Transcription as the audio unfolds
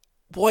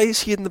Why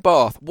is he in the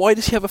bath? Why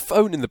does he have a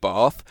phone in the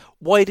bath?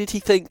 Why did he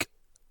think,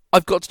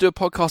 I've got to do a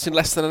podcast in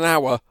less than an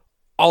hour,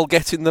 I'll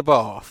get in the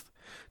bath?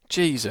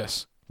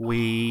 Jesus.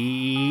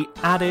 We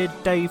added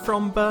Dave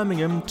from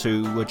Birmingham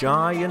to a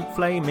giant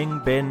flaming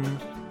bin,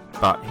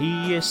 but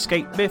he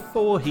escaped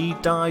before he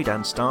died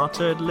and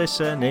started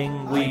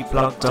listening. We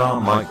plugged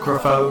our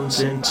microphones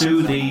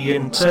into the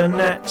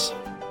internet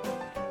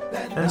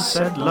and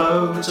said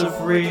loads of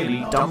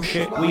really dumb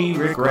shit we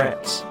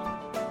regret.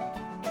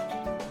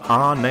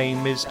 Our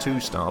name is Two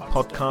Star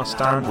Podcast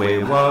and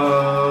we're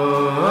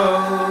woke.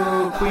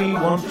 We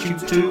want you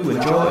to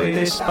enjoy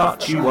this,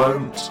 but you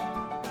won't.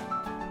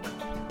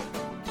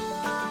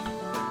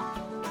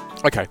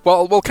 Okay,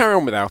 well, we'll carry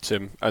on without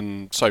him,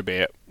 and so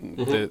be it.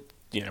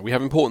 We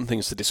have important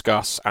things to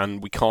discuss,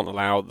 and we can't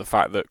allow the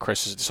fact that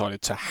Chris has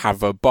decided to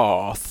have a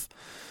bath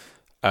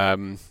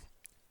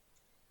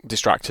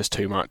distract us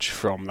too much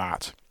from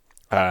that.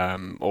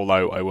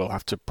 Although I will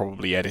have to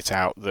probably edit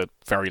out the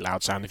very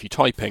loud sound of you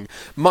typing,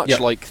 much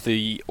like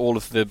all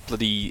of the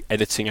bloody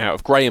editing out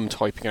of Graham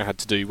typing I had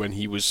to do when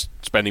he was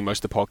spending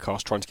most of the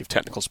podcast trying to give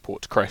technical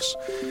support to Chris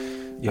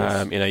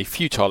in a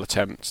futile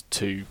attempt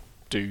to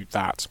do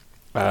that.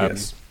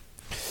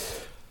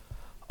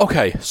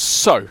 Okay,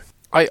 so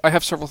I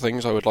have several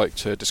things I would like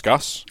to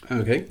discuss.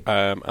 Okay.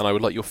 And I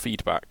would like your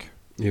feedback,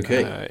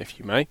 if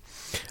you may.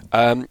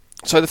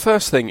 So the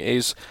first thing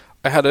is,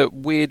 I had a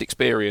weird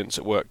experience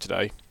at work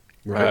today,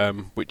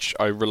 which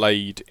I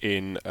relayed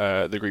in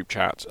the group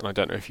chat, and I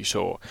don't know if you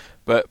saw.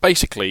 But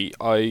basically,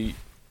 I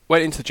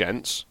went into the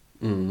gents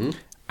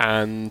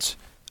and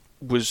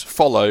was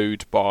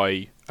followed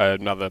by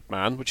another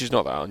man, which is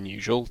not that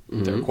unusual.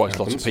 There are quite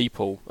a lot of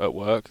people at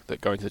work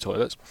that go into the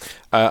toilets.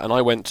 And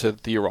I went to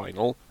the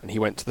urinal, and he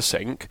went to the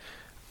sink,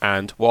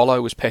 and while I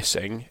was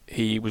pissing,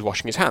 he was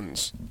washing his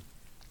hands.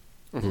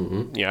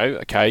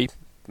 Okay,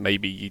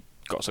 maybe he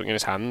got something in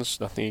his hands,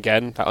 nothing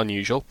again, that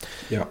unusual.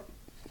 Yeah.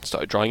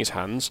 Started drying his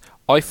hands.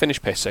 I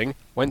finished pissing,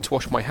 went to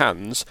wash my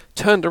hands,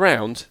 turned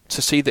around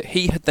to see that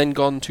he had then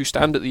gone to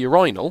stand at the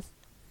urinal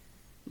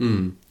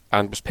and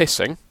was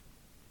pissing.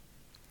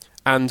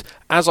 And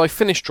as I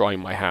finished drying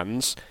my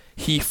hands,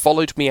 he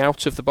followed me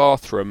out of the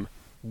bathroom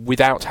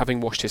without having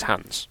washed his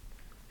hands.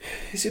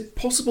 Is it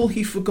possible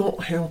he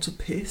forgot how to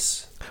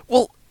piss?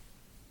 Well,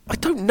 I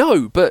don't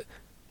know, but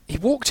he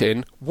walked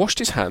in, washed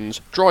his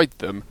hands, dried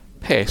them,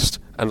 pissed,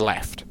 and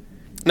left.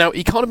 Now,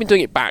 he can't have been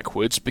doing it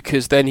backwards,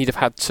 because then he'd have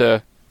had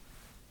to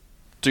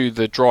do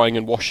the drying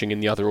and washing in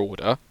the other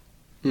order.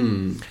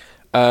 If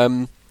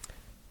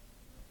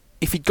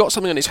he'd got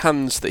something on his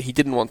hands that he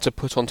didn't want to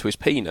put onto his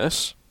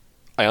penis,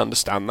 I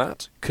understand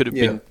that. Could have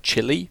been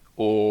chili,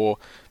 or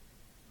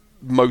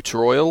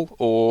motor oil,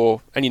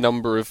 or any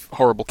number of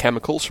horrible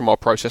chemicals from our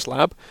process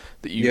lab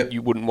that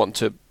you wouldn't want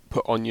to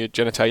put on your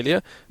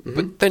genitalia.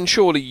 But then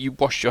surely you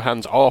wash your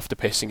hands after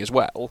pissing as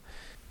well.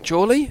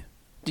 Surely?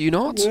 Do you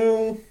not?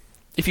 Well,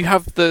 if you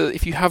have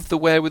the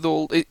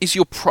wherewithal, is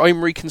your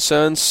primary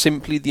concern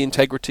simply the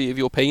integrity of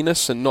your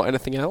penis and not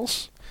anything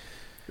else?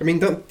 I mean,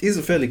 that is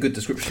a fairly good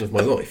description of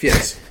my life,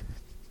 yes.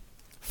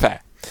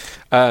 Fair.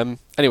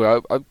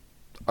 Anyway,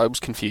 I was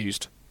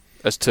confused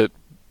as to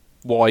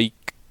why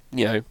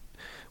the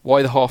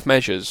half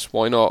measures.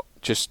 Why not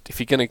just, if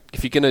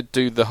you're gonna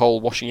do the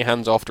whole washing your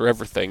hands after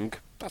everything,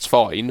 that's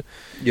fine.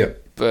 Yeah.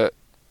 But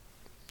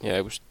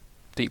it was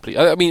deeply.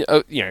 I mean,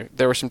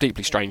 there are some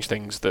deeply strange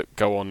things that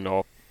go on in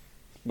our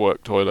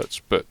work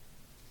toilets, but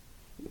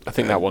I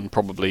think that one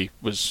probably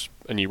was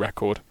a new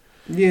record.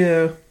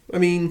 Yeah, I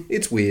mean,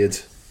 it's weird,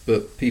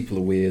 but people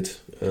are weird,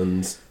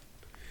 and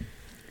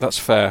that's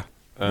fair.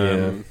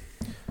 I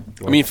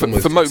mean, for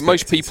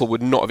most people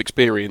would not have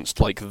experienced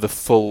like the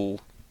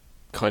full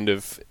kind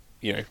of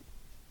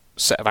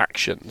set of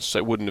actions, so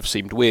it wouldn't have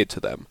seemed weird to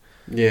them.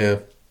 Yeah.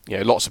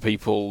 Lots of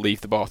people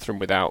leave the bathroom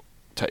without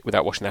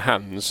washing their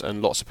hands,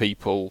 and lots of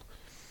people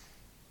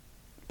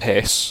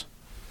piss,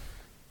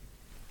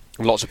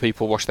 and lots of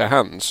people wash their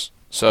hands.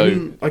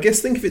 So I guess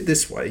think of it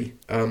this way: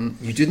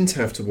 you didn't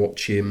have to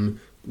watch him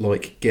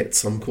get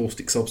some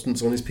caustic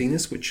substance on his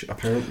penis, which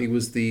apparently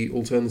was the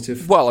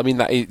alternative. Well, I mean,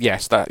 that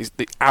is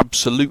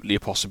absolutely a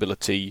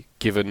possibility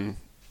given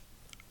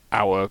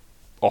our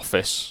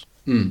office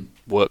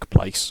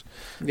workplace.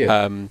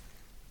 Yeah.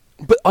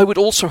 But I would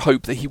also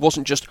hope that he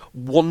wasn't just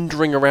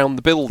wandering around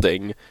the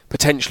building,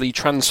 potentially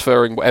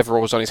transferring whatever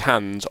was on his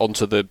hands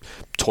onto the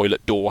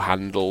toilet door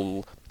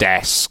handle,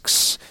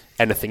 desks,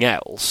 anything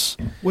else.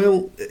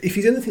 Well, if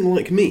he's anything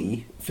like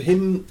me, for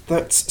him,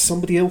 that's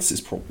somebody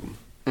else's problem.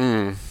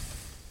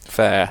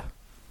 Fair.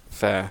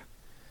 But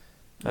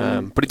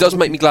it does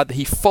make me glad that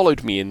he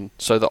followed me in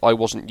so that I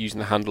wasn't using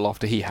the handle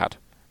after he had.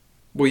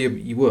 Well,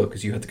 you were,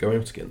 because you had to go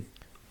out again.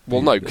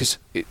 Well, no, because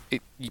you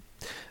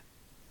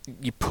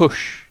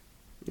push.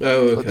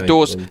 Oh, okay. The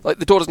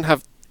door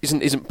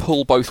isn't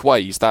pull both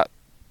ways. That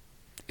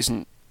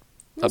isn't.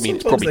 Well, I mean,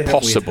 it's probably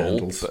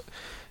possible,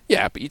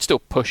 but you'd still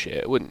push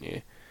it, wouldn't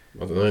you?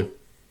 I don't know.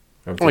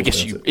 Well, I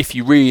guess if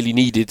you really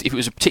needed, if it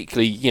was a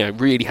particularly,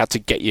 really had to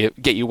get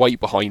your weight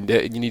behind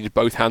it, and you needed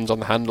both hands on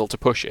the handle to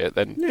push it,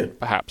 then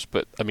perhaps.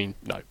 But I mean,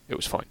 no, it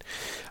was fine.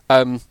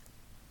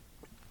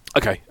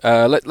 Okay,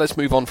 let's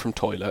move on from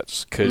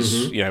toilets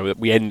because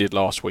we ended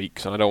last week,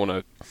 so I don't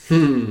want to.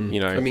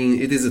 I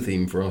mean, it is a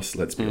theme for us.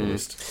 Let's be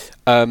honest.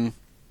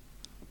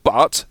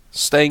 But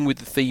staying with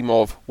the theme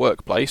of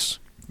workplace,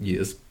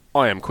 yes,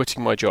 I am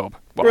quitting my job.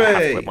 Well, I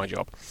have quit my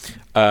job.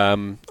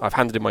 I've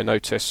handed in my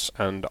notice,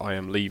 and I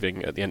am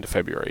leaving at the end of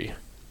February.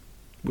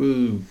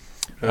 Woo!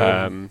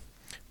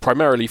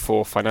 Primarily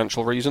for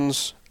financial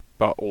reasons,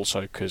 but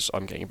also because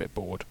I'm getting a bit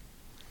bored.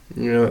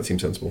 Yeah, that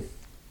seems sensible.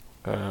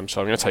 So I'm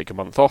going to take a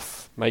month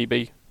off,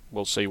 maybe.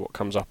 We'll see what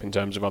comes up in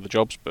terms of other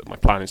jobs, but my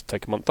plan is to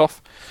take a month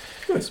off.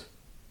 Nice.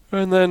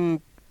 And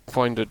then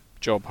find a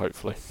job,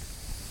 hopefully.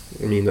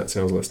 I mean, that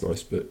sounds less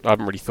nice, but... I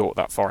haven't really thought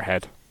that far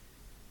ahead.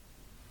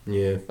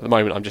 Yeah. At the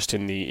moment, I'm just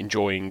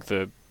enjoying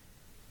the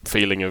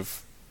feeling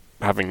of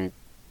having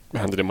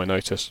handed in my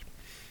notice.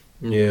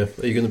 Yeah.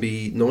 Are you going to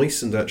be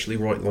nice and actually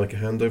write like a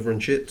handover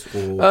and shit?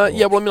 Or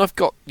yeah. Well, I mean, I've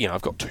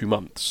got 2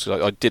 months.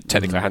 So I did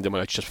technically hand in my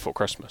notice just before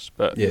Christmas,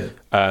 but yeah.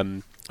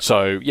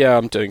 So yeah,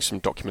 I'm doing some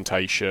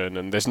documentation,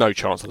 and there's no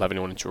chance I'll have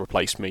anyone in to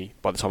replace me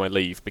by the time I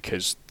leave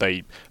because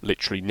they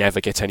literally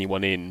never get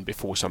anyone in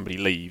before somebody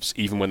leaves,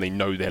 even when they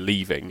know they're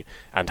leaving,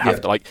 and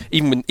have to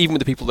even with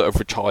the people that have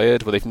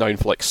retired, where they've known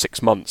for like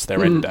 6 months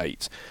their end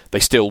date, they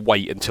still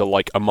wait until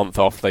like a month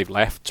after they've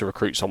left to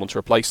recruit someone to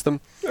replace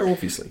them. Oh,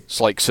 obviously, it's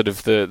like sort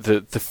of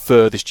the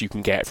furthest you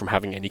can get from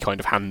having any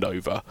kind of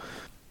handover.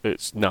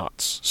 It's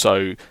nuts.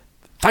 So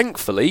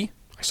thankfully.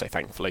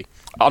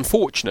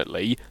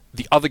 Unfortunately,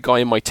 the other guy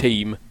in my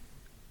team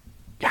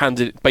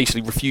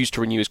basically refused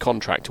to renew his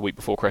contract a week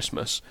before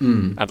Christmas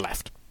and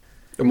left.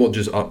 And what,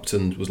 just upped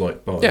and was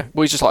like, bye? Yeah,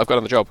 well, he's just like, I've got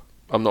another job.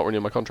 I'm not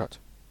renewing my contract.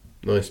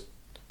 Nice.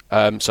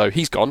 So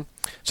he's gone.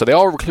 So they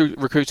are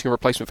recruiting a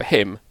replacement for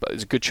him, but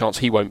there's a good chance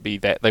he won't be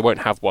there. They won't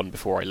have one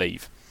before I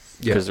leave.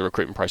 Because the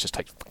recruitment process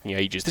takes fucking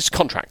ages. This is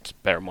contract,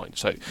 bear in mind.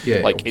 So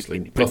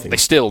they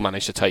still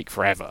manage to take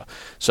forever.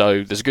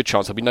 So there's a good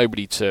chance there'll be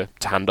nobody to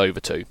hand over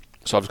to.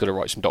 So I've just got to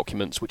write some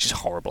documents, which is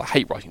horrible. I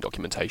hate writing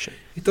documentation.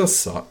 It does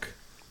suck.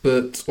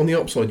 But on the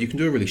upside, you can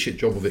do a really shit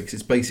job of it because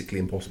it's basically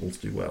impossible to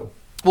do well.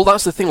 Well,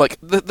 that's the thing. Like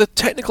the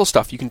technical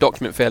stuff, you can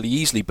document fairly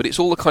easily, but it's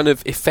all the kind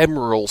of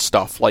ephemeral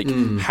stuff, like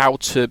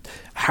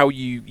how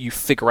you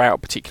figure out a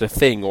particular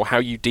thing, or how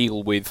you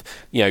deal with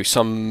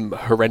some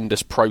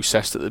horrendous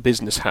process that the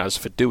business has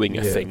for doing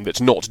a thing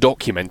that's not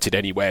documented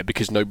anywhere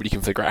because nobody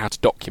can figure out how to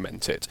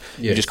document it.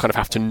 Yes. You just kind of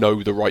have to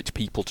know the right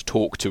people to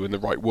talk to and the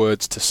right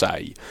words to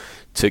say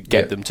to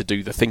get them to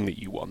do the thing that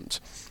you want.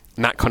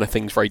 And that kind of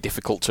thing's very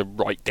difficult to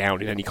write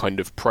down in any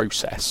kind of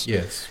process.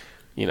 Yes.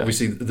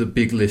 Obviously, the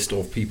big list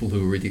of people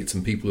who are idiots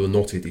and people who are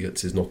not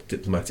idiots is not a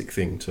diplomatic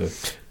thing to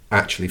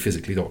actually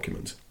physically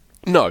document.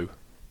 No,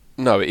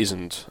 it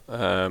isn't.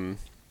 And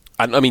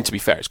I mean, to be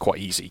fair, it's quite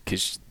easy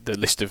because the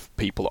list of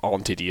people that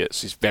aren't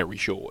idiots is very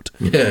short.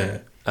 Yeah.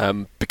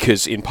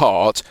 Because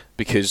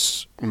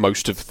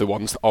most of the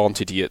ones that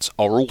aren't idiots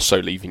are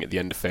also leaving at the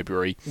end of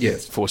February.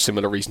 Yes. For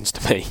similar reasons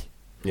to me.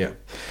 Yeah.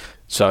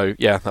 So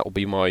yeah, that will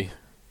be my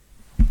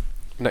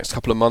next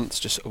couple of months.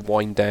 Just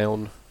wind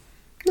down.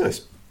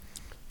 Nice.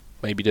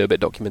 Maybe do a bit of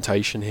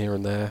documentation here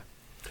and there.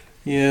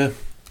 Yeah,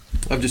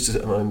 we're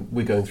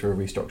going through a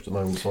restructure at the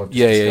moment, so I've just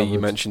discovered... You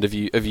mentioned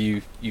have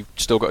you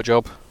still got a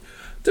job?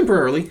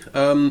 Temporarily.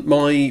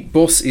 My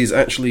boss is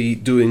actually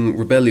doing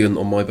rebellion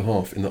on my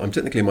behalf in that I'm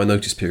technically in my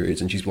notice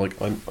period, and she's like,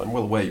 I'm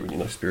well aware you're in your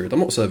notice period. I'm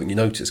not serving you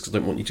notice because I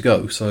don't want you to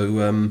go.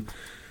 So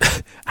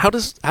how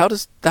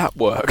does that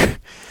work?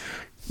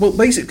 Well,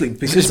 basically,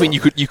 because does this mean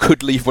you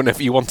could leave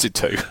whenever you wanted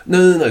to?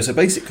 No. So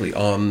basically,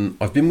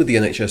 I've been with the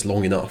NHS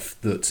long enough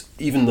that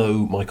even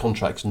though my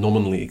contract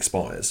nominally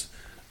expires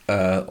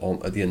at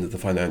the end of the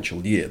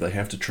financial year, they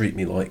have to treat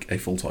me like a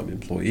full-time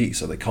employee.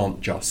 So they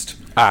can't just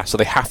so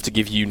they have to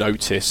give you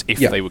notice if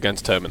they were going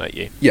to terminate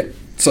you. Yeah.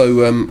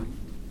 So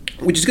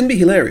which is going to be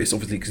hilarious,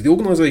 obviously, because the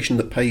organisation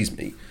that pays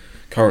me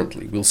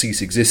currently will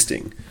cease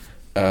existing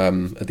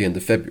at the end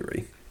of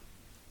February.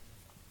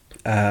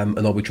 And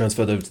I'll be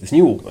transferred over to this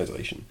new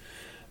organisation,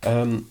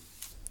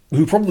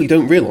 who probably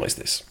don't realise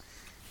this.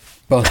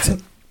 But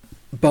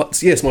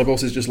yes, my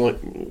boss is just like,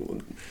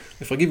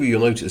 if I give you your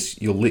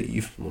notice, you'll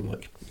leave. And I'm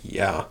like,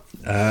 yeah.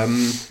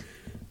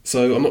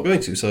 So I'm not going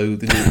to. So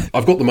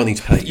I've got the money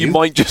to pay you. You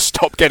might just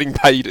stop getting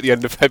paid at the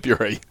end of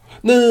February.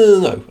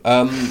 No.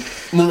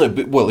 No.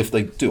 But, well, if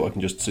they do, I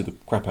can just sue the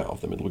crap out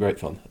of them. It'll be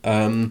great fun.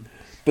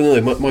 But no,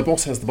 my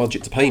boss has the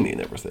budget to pay me and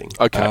everything.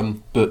 Okay.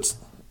 But...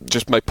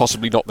 just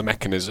possibly not the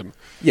mechanism.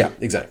 Yeah,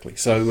 exactly.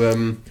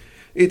 So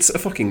it's a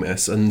fucking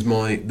mess, and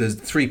there's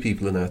 3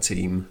 people in our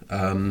team,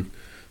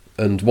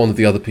 and one of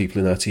the other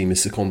people in our team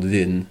is seconded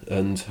in,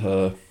 and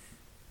her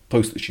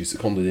post that she's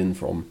seconded in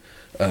from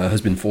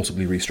has been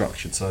forcibly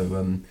restructured.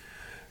 So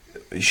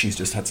she's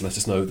just had to let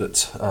us know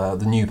that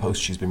the new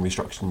post she's been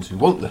restructured into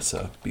won't let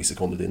her be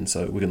seconded in,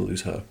 so we're going to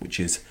lose her,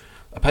 which is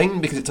a pain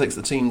because it takes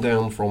the team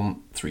down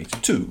from 3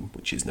 to 2,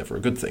 which is never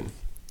a good thing.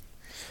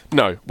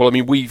 No. Well, I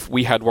mean,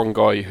 we had one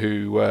guy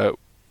who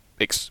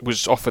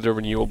was offered a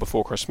renewal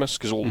before Christmas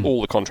because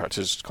all the contracts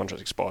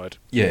expired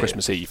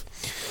Christmas Eve.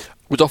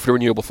 Was offered a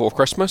renewal before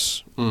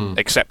Christmas,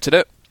 accepted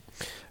it.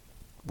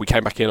 We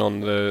came back in on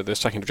the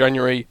 2nd of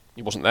January.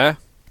 He wasn't there.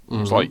 I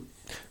was like,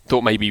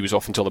 thought maybe he was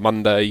off until the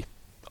Monday.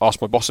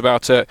 Asked my boss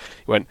about it.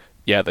 He went,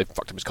 yeah, they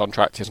fucked up his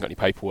contract. He hasn't got any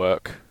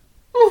paperwork.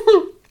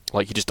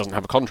 Like, he just doesn't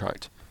have a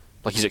contract.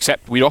 Like,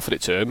 we'd offered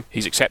it to him.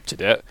 He's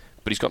accepted it,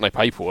 but he's got no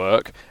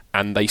paperwork.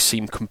 And the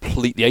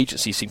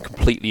agency seemed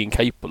completely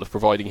incapable of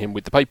providing him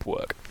with the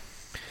paperwork.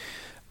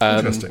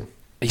 Interesting.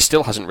 He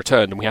still hasn't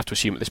returned, and we have to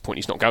assume at this point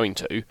he's not going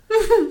to,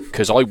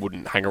 because I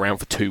wouldn't hang around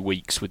for 2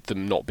 weeks with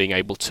them not being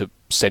able to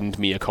send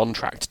me a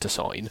contract to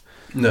sign.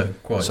 No,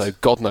 quite. So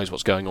God knows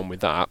what's going on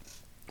with that.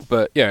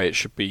 But yeah, it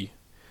should be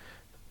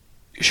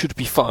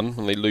fun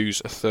when they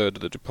lose a third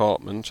of the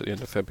department at the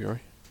end of February.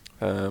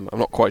 I'm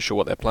not quite sure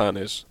what their plan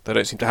is. They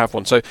don't seem to have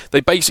one. So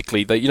they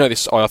basically,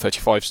 this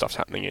IR35 stuff's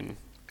happening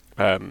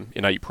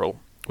in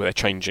April, where they're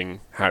changing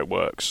how it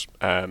works.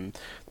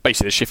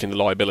 Basically, they're shifting the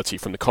liability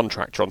from the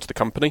contractor onto the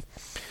company.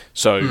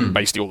 So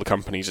basically, all the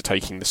companies are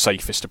taking the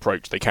safest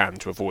approach they can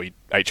to avoid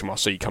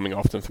HMRC coming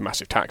after them for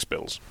massive tax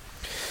bills.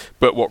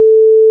 But what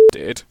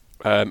did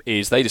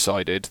is they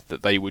decided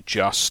that they would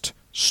just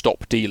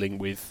stop dealing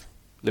with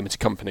limited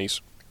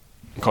companies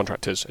and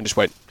contractors and just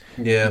went,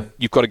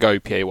 you've got to go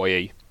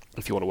PAYE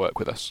if you want to work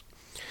with us.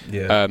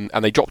 Yeah.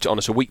 And they dropped it on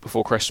us a week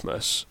before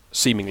Christmas,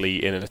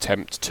 seemingly in an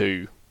attempt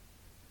to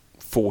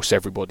force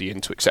everybody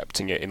into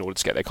accepting it in order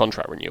to get their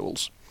contract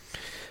renewals.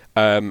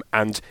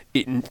 And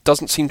it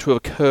doesn't seem to have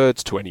occurred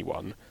to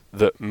anyone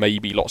that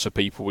maybe lots of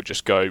people would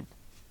just go,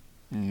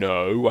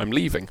 no, I'm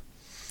leaving.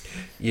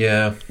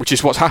 Yeah. Which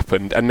is what's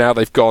happened, and now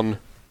they've gone,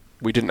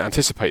 we didn't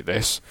anticipate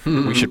this.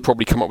 We should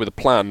probably come up with a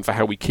plan for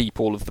how we keep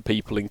all of the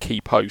people in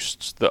key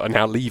posts that are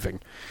now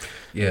leaving.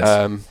 Yes.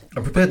 I'm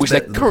prepared to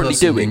bet that the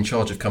person in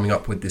charge of coming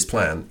up with this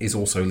plan is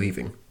also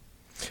leaving.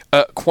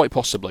 Quite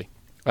possibly.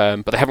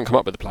 But they haven't come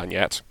up with the plan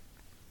yet.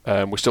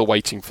 We're still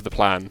waiting for the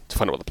plan to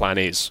find out what the plan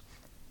is.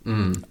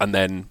 And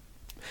then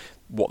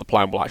what the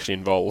plan will actually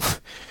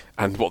involve,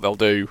 and what they'll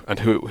do, and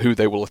who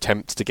they will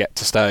attempt to get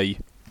to stay,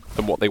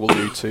 and what they will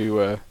do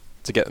to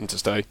get them to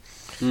stay.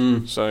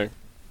 So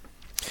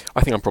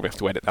I think I'm probably have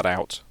to edit that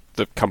out.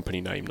 The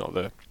company name, not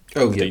the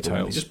details.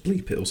 Probably. Just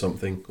bleep it or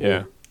something. Or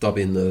Yeah. dub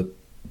in the,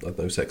 I don't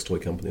know, sex toy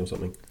company or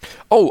something.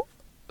 Oh,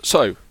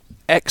 so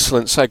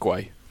excellent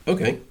segue.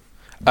 Okay.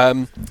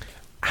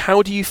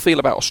 How do you feel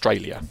about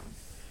Australia?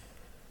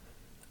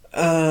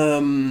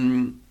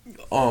 I'm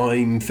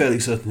fairly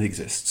certain it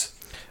exists.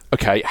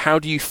 Okay, how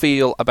do you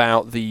feel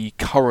about the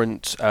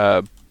current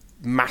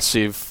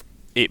massive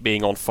it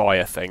being on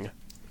fire thing?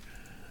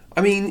 I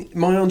mean,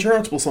 my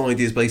uncharitable side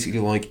is basically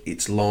like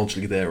it's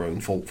largely their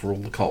own fault for all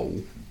the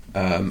coal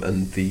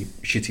and the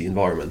shitty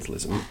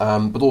environmentalism.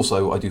 But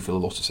also, I do feel a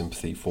lot of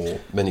sympathy for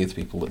many of the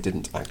people that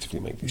didn't actively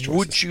make these choices.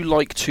 Would you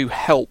like to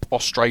help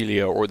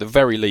Australia, or at the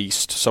very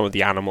least, some of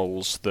the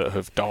animals that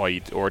have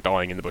died or are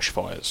dying in the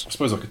bushfires? I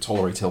suppose I could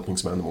tolerate helping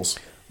some animals.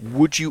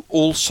 Would you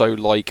also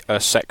like a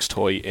sex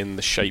toy in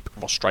the shape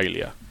of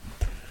Australia?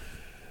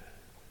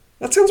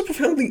 That sounds a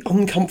profoundly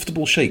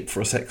uncomfortable shape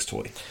for a sex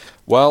toy.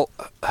 Well,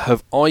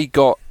 have I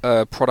got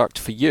a product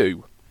for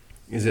you?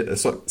 Is it a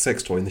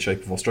sex toy in the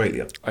shape of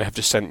Australia? I have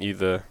just sent you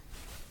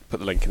put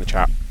the link in the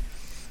chat.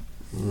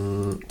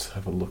 Let's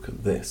have a look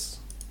at this.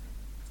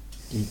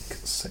 Geek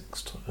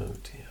sex toy. Oh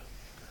dear.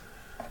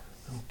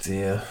 Oh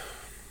dear.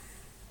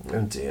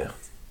 Oh dear.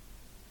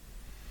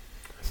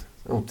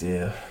 Oh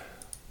dear.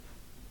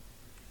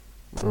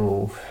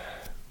 Oh.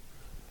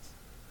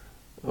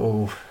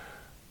 Oh.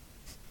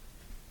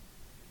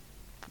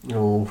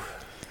 Oh.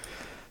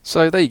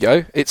 So there you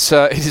go. It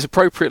is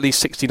appropriately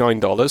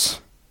 $69.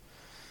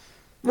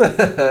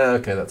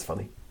 Okay, that's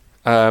funny.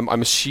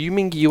 I'm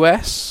assuming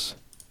US.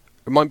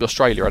 It might be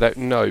Australia. I don't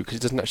know because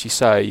it doesn't actually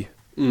say.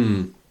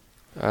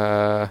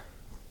 I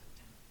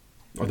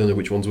don't know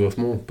which one's worth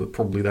more, but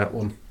probably that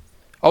one.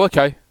 Oh,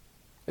 okay.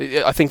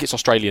 I think it's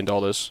Australian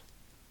dollars.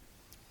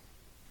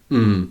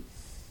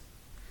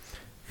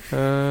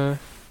 Yeah.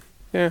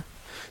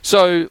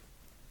 So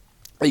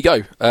there you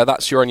go.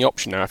 That's your only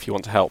option now if you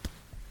want to help.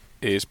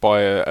 Is buy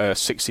a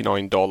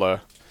 $69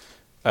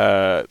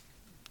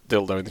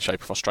 dildo in the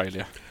shape of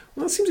Australia.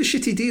 Well, that seems a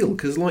shitty deal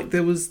because, like,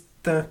 there was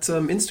that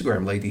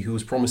Instagram lady who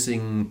was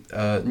promising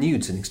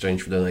nudes in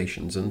exchange for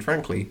donations, and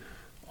frankly,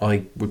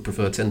 I would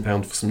prefer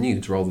 £10 for some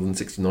nudes rather than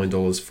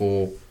 $69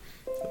 for.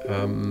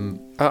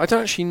 I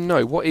don't actually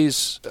know what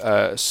is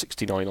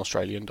 69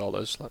 Australian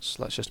dollars. Let's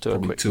just do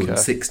probably a quick.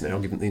 206 now,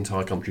 given the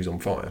entire country's on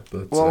fire.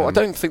 But well, I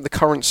don't think the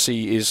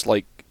currency is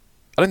like.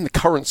 I don't think the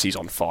currency's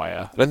on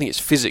fire. I don't think it's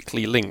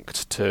physically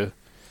linked to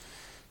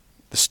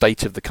the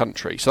state of the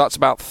country. So that's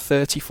about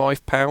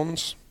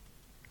 £35.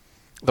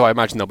 Though I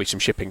imagine there'll be some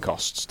shipping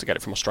costs to get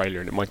it from Australia,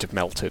 and it might have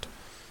melted.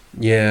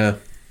 Yeah,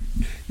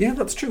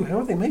 that's true. How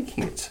are they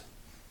making it?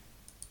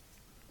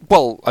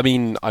 Well, I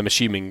mean, I'm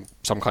assuming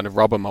some kind of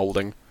rubber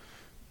moulding.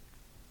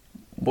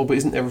 Well, but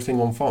isn't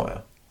everything on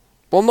fire?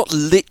 Well, not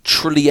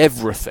literally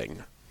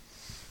everything.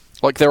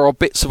 Like, there are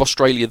bits of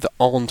Australia that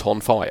aren't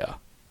on fire.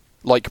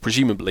 Like,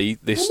 presumably,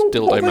 this What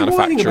dildo are they whining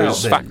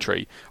manufacturer's about then?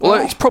 factory. Well,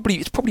 Oh. it's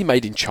probably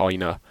made in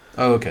China.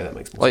 Oh, okay, that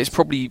makes more Like, it's sense.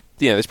 probably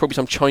there's probably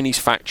some Chinese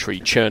factory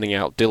churning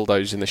out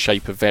dildos in the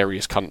shape of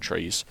various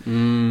countries.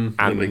 That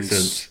And makes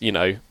sense. you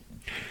know,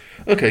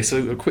 Okay,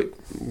 so a quick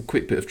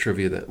bit of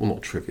trivia there. Well,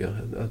 not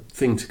trivia, a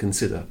thing to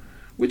consider.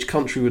 Which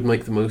country would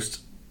make the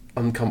most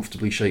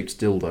uncomfortably shaped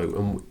dildo,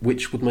 and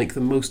which would make the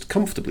most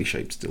comfortably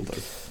shaped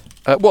dildo?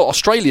 well,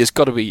 Australia's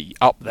got to be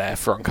up there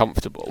for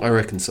uncomfortable. I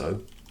reckon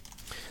so.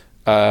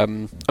 I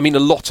mean, a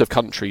lot of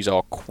countries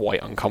are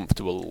quite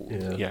uncomfortable.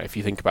 Yeah. You know, if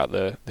you think about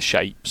the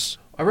shapes,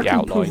 I the reckon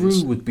outlines.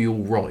 Peru would be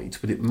all right,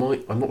 but it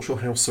might. I'm not sure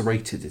how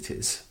serrated it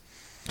is.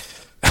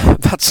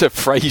 That's a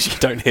phrase you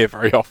don't hear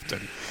very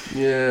often.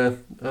 Yeah.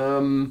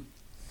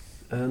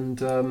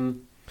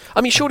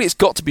 I mean, surely it's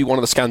got to be one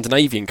of the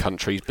Scandinavian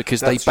countries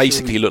because they That's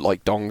basically true. look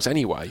like dongs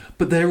anyway.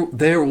 But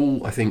they're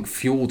all, I think,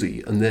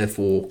 fjordy and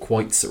therefore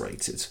quite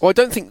serrated. Well, I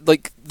don't think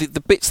like the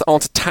bits that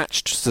aren't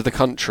attached to the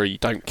country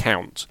don't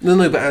count. No,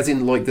 but as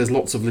in, like, there's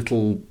lots of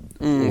little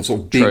sort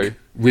of big, true.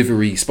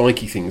 rivery,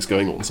 spiky things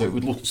going on, so it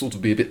would look, sort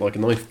of be a bit like a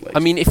knife blade. I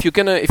mean, if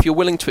you're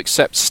willing to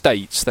accept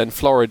states, then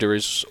Florida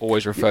is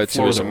always referred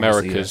to as Florida,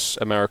 obviously,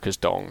 America's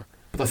dong.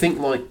 But I think,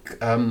 like,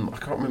 I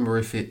can't remember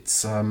if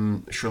it's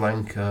Sri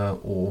Lanka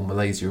or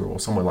Malaysia or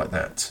somewhere like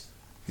that.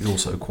 Is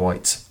also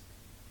quite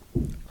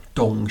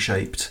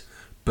dong-shaped,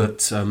 but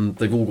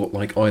they've all got,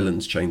 like,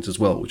 islands chains as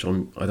well, which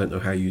I don't know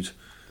how you'd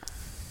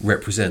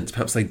represent.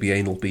 Perhaps they'd be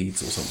anal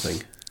beads or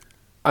something.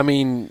 I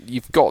mean,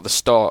 you've got the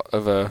start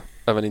of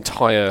an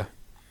entire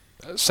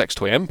sex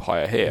toy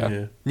empire here.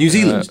 Yeah. New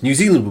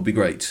Zealand would be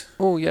great.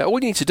 Oh yeah, all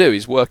you need to do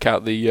is work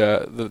out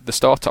the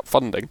startup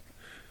funding.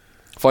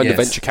 Find a Yes.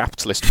 venture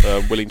capitalist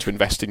willing to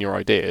invest in your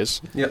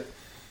ideas, Yep.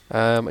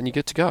 and you're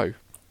good to go.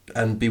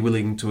 And be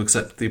willing to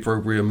accept the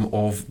opprobrium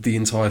of the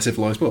entire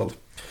civilized world.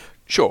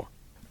 Sure.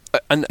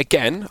 And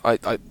again,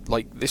 I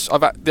like this. I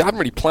haven't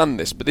really planned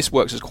this, but this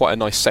works as quite a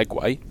nice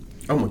segue.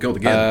 Oh my god,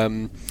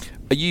 again.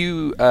 Are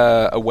you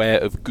aware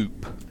of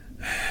Goop?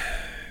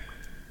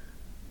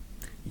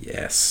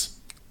 Yes.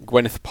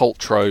 Gwyneth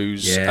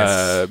Paltrow's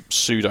Yes.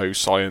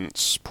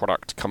 pseudoscience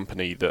product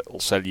company that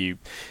will sell you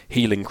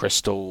healing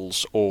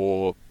crystals,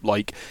 or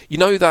like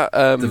that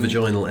The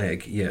vaginal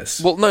egg, yes.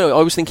 Well, no,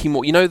 I was thinking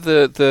more. You know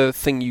the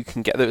thing you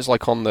can get that was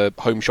like on the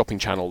home shopping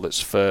channel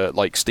that's for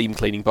like steam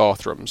cleaning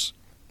bathrooms,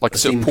 like A a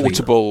sort of steam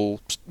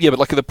portable, but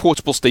like the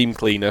portable steam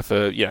cleaner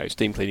for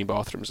steam cleaning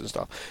bathrooms and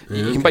stuff. You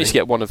can Okay. basically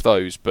get one of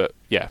those, but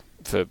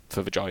for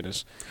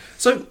vaginas.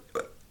 So,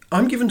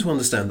 I'm given to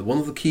understand that one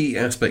of the key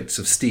aspects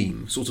of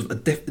steam, sort of a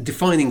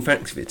defining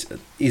fact of it,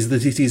 is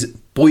that it is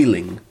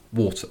boiling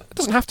water. It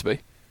doesn't have to be.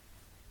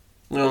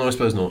 No, I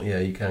suppose not. Yeah,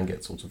 you can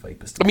get sort of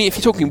vapour stuff. I mean, if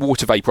you're talking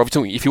water vapor,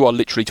 if you are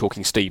literally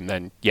talking steam,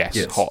 then yes,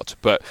 Yes. hot.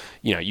 But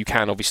you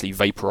can obviously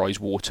vaporize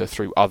water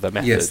through other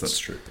methods. Yes, that's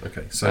true.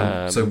 Okay,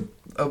 so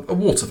a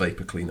water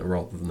vapour cleaner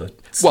rather than a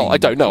steam Well, I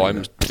don't know.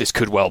 cleaner. This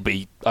could well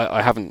be.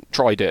 I haven't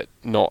tried it,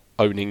 not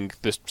owning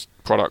this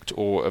product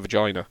or a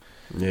vagina.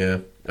 Yeah,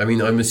 I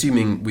mean, I'm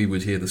assuming we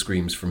would hear the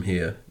screams from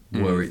here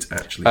were it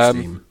actually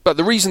steam. But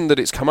the reason that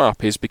it's come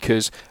up is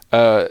because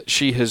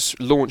she has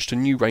launched a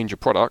new range of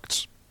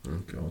products,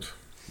 Oh god,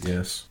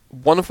 yes.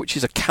 one of which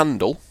is a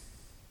candle.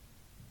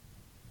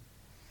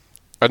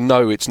 And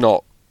no, it's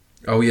not.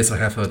 Oh yes, I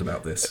have heard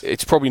about this.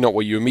 It's probably not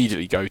what you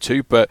immediately go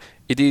to, but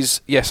it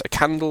is, yes, a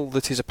candle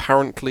that is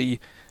apparently...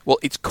 Well,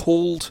 it's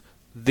called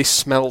This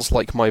Smells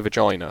Like My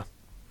Vagina.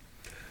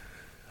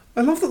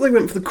 I love that they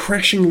went for the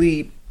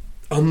crashingly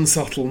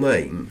unsubtle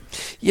name.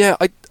 Yeah,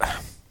 I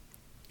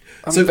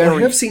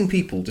have seen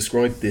people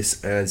describe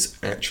this as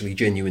actually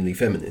genuinely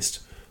feminist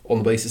on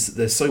the basis that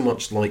there's so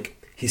much like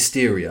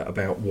hysteria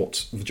about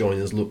what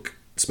vaginas look,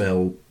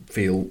 smell,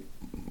 feel,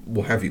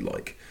 what have you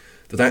like,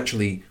 that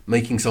actually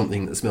making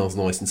something that smells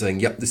nice and saying,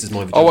 yep, this is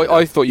my vagina.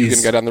 I thought you were going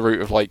is- to go down the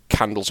route of like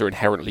candles are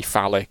inherently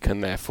phallic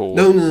and therefore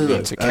No. you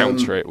need to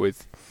counter it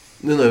with...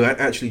 No,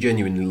 actually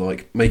genuinely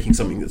like making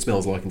something that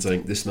smells like and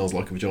saying this smells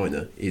like a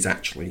vagina is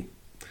actually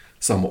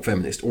somewhat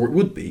feminist, or it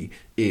would be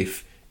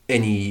if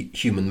any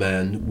human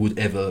man would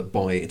ever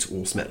buy it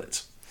or smell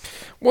it.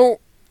 Well,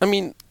 I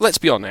mean, let's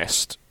be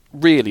honest,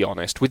 really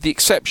honest, with the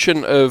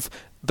exception of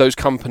those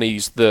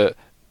companies that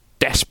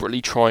desperately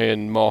try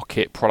and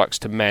market products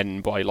to men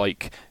by,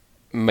 like,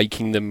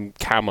 making them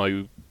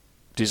camo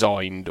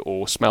designed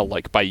or smell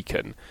like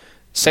bacon,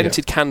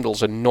 scented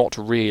candles are not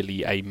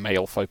really a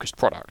male-focused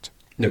product.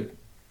 No.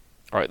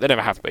 Right, they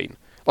never have been.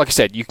 Like I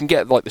said, you can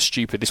get, like, the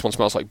stupid, this one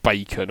smells like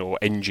bacon or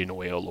engine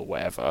oil or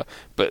whatever,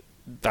 but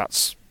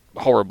that's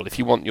horrible. If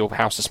you want your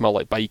house to smell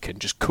like bacon,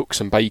 just cook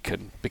some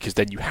bacon, because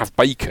then you have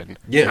bacon,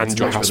 Yeah, it's and a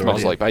your much house better smells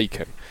idea. like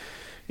bacon.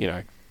 You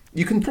know.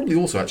 You can probably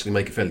also actually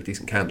make a fairly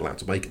decent candle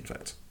out of bacon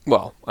fat.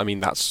 Well, I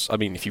mean,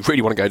 if you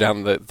really want to go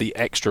down the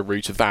extra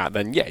route of that,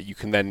 then yeah, you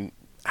can then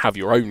have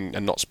your own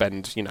and not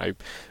spend,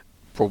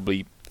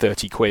 probably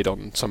 30 quid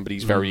on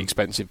somebody's very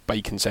expensive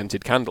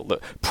bacon-scented candle that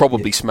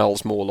probably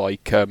smells more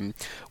like,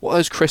 what are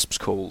those crisps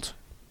called?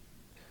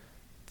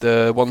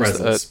 the ones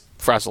that are Frazzles.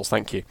 Frazzles,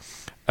 thank you,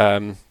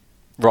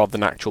 rather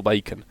than actual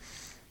bacon.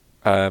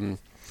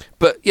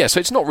 But yeah, so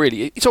it's not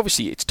really. It's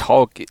obviously it's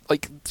target.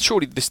 Like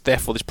surely this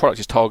product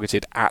is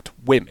targeted at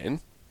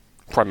women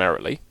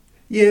primarily.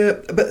 Yeah,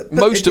 but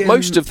Most again,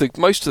 of the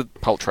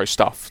Paltrow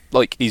stuff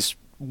like is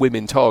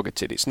women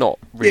targeted. It's not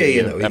really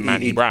a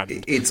manly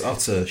brand. It's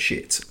utter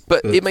shit.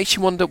 But it makes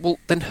you wonder. Well,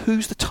 then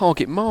who's the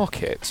target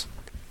market?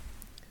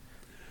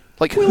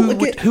 Like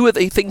who are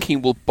they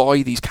thinking will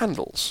buy these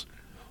candles?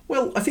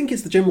 Well, I think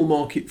it's the general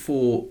market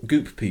for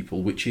Goop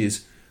people, which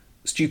is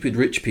stupid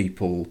rich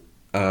people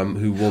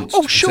who want.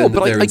 Oh, to sure, pretend but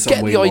that they're I in some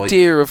get way the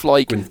idea of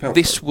like Gwyneth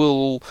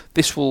Paltrow.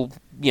 this will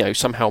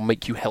somehow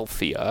make you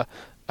healthier.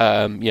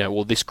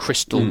 Or this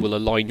crystal will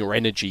align your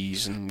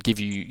energies and give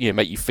you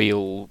make you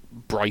feel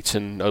bright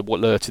and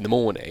alert in the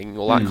morning,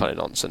 all that kind of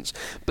nonsense.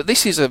 But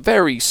this is a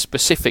very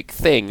specific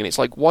thing, and it's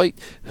like, why?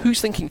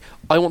 Who's thinking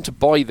I want to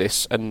buy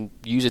this and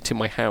use it in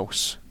my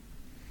house?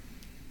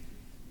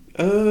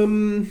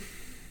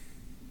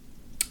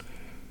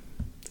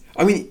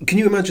 I mean, can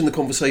you imagine the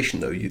conversation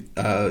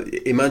though?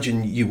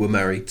 Imagine you were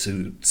married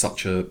to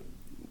such a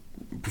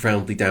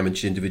profoundly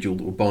damaged individual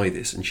that would buy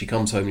this, and she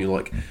comes home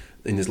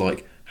and is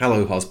like,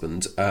 "Hello,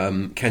 husband.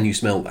 Can you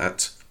smell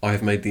that? I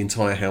have made the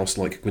entire house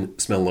smell like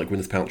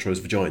Gwyneth Paltrow's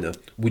vagina.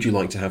 Would you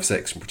like to have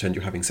sex and pretend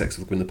you're having sex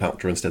with Gwyneth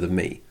Paltrow instead of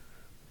me?"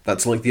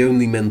 That's like the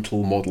only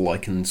mental model I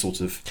can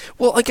sort of.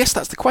 Well, I guess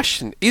that's the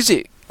question. Is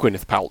it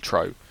Gwyneth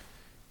Paltrow?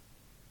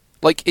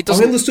 Like it I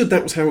doesn't. understood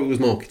that was how it was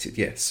marketed.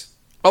 Yes.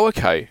 Oh,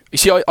 okay. You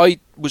see, I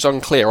was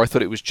unclear. I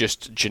thought it was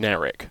just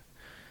generic.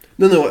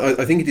 No.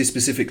 I think it is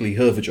specifically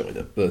her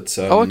vagina, but.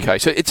 Okay.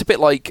 So it's a bit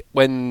like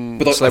when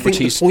But I think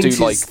celebrities the point do is-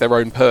 like their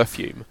own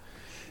perfume,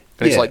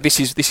 and it's Yeah. like this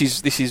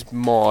is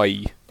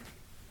my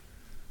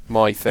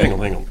thing.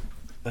 Hang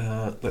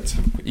on. Let's.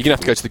 Have a quick You're gonna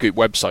have to go to the Goop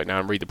website now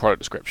and read the product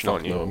description,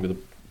 aren't you? No, I'm going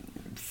to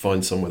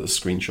find somewhere that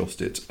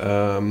screenshotted it.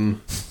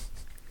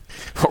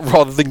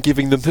 Rather than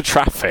giving them the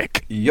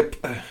traffic. Yep.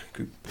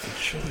 Goop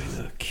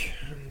vagina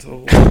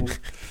candle.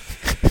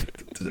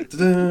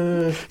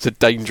 It's a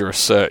dangerous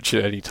search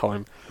at any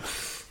time.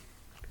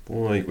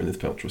 Why Gwyneth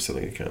Paltrow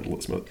selling a candle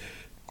that smells?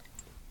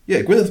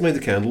 Yeah, Gwyneth made a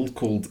candle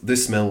called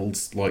 "This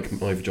Smells Like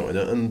My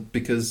Vagina," and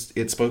because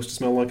it's supposed to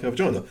smell like her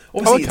vagina.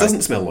 Obviously, it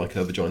doesn't smell like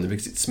her vagina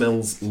because it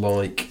smells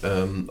like.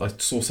 I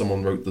saw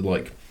someone wrote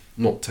the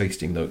not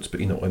tasting notes, but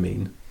you know what I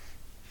mean,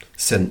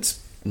 scent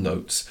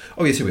notes.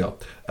 Oh yes, here we are.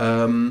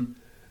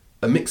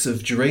 A mix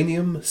of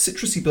geranium,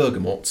 citrusy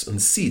bergamots,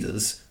 and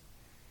cedars.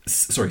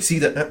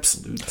 Cedar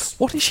absolutes.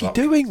 What is she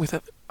doing with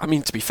it? I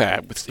mean, to be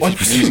fair, if I you're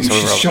presume using some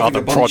she's of her shoving other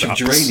a bunch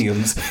products, of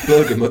geraniums,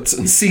 bergamots,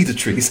 and cedar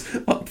trees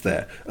up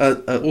there.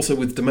 Also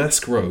with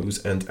damask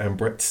rose and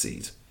ambrette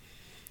seed.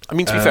 I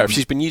mean, to be fair, if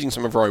she's been using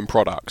some of her own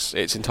products,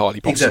 it's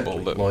entirely possible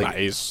Exactly, that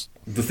is.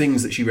 The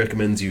things that she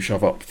recommends you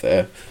shove up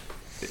there,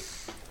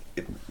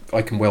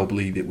 I can well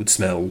believe it would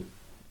smell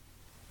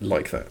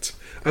like that.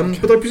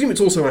 But I presume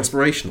it's also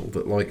aspirational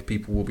that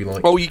people will be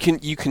like, Well, you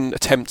can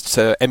attempt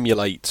to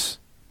emulate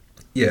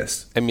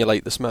yes,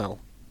 the smell.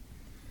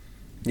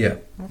 yeah,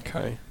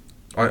 Okay.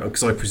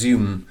 because I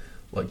presume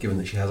given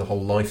that she has a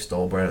whole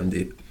lifestyle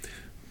brand,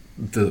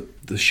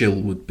 the shill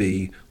would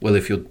be, well,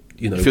 if you're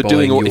if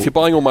you're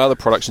buying all my other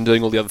products and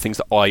doing all the other things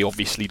that I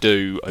obviously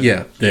do,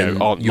 and,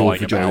 then aren't your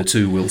lying vagina about.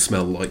 too will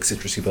smell like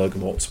citrusy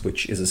bergamots,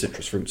 which is a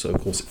citrus fruit, so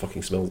of course it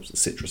fucking smells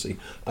citrusy.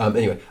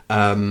 Anyway,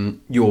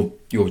 your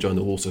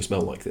vagina will also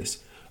smell like this,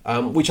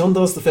 which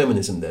undoes the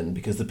feminism then,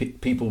 because the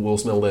people will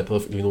smell their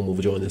perfectly normal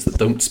vaginas that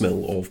don't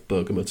smell of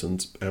bergamot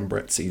and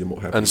ambrette seed and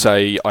what have you, And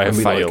say I have and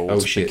be failed like, oh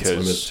shit,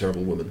 because I'm a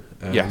terrible woman.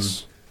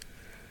 yes.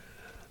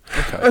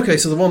 Okay,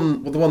 so the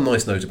one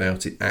nice note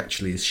about it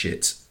actually is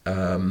shit.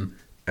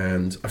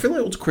 And I feel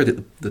like I ought to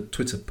credit the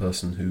Twitter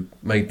person who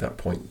made that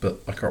point, but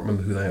I can't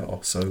remember who they are.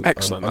 So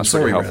Excellent. I'm That's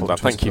sorry, really helpful.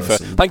 random Thank you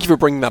Twitter person. thank you for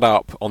bringing that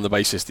up on the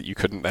basis that you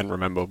couldn't then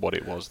remember what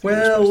it was. That you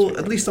were supposed Well, to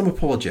at least I'm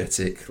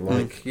apologetic. I'm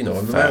a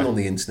Fair. man on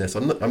the internet.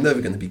 I'm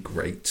never going to be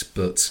great,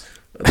 but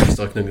at least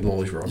I can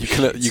acknowledge where I'm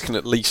you can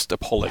at least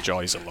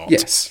apologise a lot.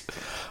 Yes.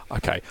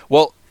 Okay.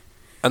 Well,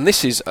 and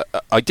this is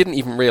I didn't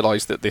even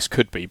realise that this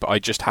could be, but I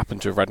just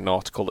happened to have read an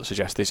article that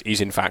suggests this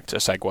is in fact a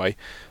segue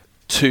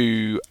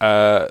to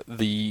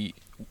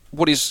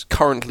what is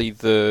currently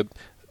the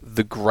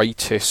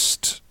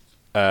greatest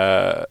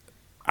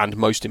and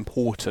most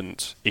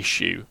important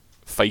issue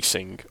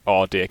facing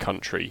our dear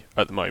country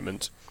at the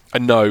moment.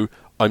 And no,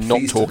 I'm not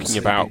Please don't say talking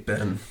about. Big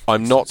Ben.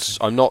 I'm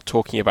not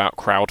talking about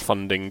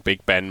crowdfunding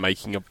Big Ben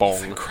making a bong.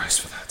 Thank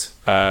Christ for that.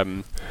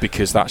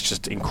 Because that's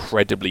just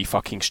incredibly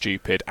fucking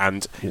stupid.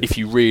 And if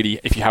you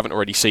haven't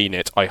already seen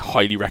it, I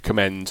highly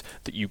recommend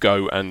that you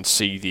go and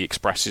see the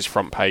Express's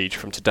front page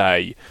from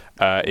today,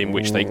 in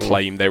which they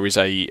claim there is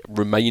a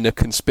Remainer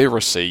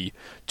conspiracy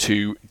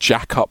to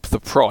jack up the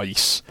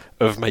price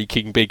of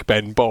making Big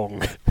Ben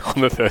bong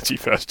on the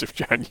 31st of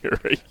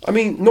January. I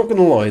mean, not going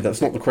to lie,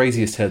 that's not the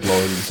craziest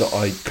headline that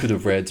I could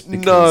have read,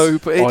 because No,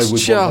 but it's I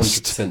would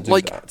just 100% do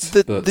like that.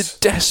 the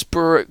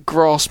desperate,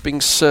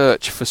 grasping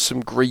search for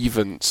some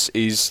grievance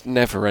is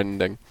never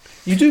ending.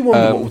 You do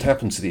wonder what would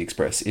happen to the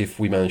Express if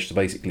we managed to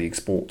basically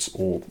export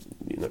or,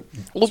 Well,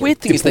 the weird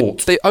thing is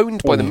they're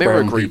owned by all the the Mirror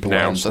brown Group people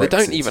now, and so they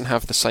don't Brexit. even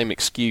have the same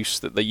excuse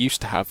that they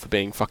used to have for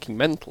being fucking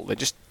mental. They're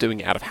just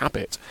doing it out of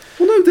habit.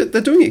 Well, no, they're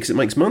doing it because it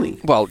makes money.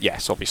 Well,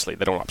 yes, obviously,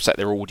 they don't want to upset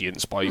their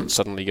audience by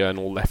suddenly going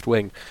all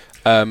left-wing.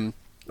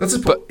 That's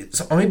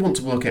so I want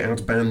to work out how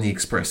to ban the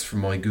Express from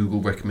my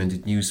Google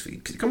recommended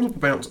newsfeed, because it comes up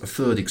about a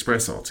third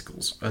Express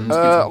articles, and it's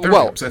very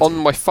well, upsetting. on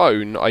my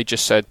phone, I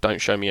just said,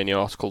 don't show me any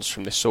articles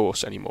from this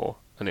source anymore,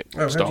 and it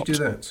How stopped. do you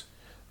do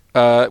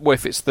that? Well,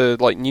 if it's the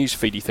news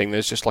feedy thing,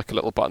 there's just like a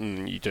little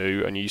button you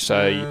do, and you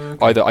say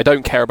either I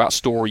don't care about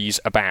stories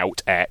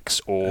about X,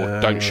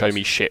 or don't show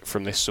me shit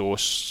from this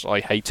source,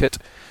 I hate it.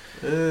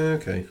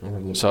 Okay, I'll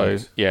have a look. So at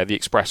that. yeah, the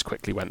Express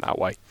quickly went that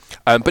way.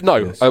 But no,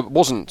 Yes. it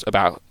wasn't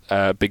about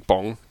Big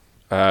Bong,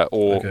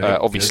 or Okay,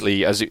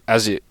 obviously as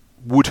it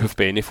would have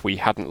been if we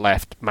hadn't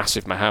left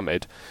Massive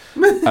Mohammed.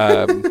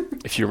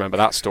 If you remember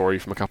that story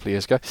from a couple of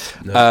years ago.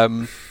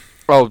 No.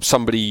 Well,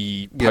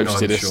 somebody Yeah, no,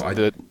 posted I'm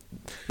sure.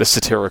 the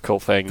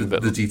satirical thing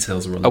that the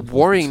details are a unimportant.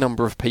 worrying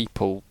number of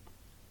people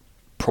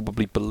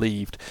probably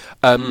believed.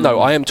 No,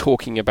 I am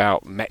talking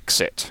about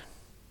Mexit.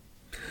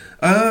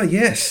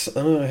 Yes.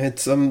 I had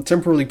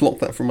temporarily blocked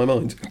that from my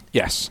mind.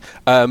 Yes.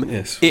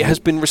 Yes. It has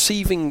been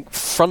receiving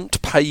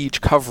front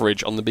page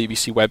coverage on the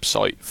BBC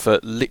website for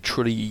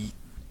literally,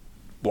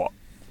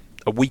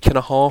 a week and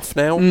a half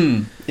now?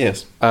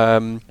 Yes.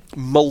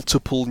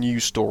 Multiple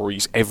news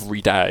stories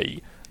every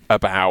day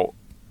about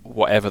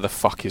whatever the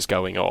fuck is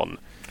going on.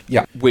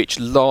 Yeah. Which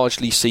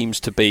largely seems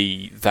to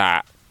be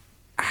that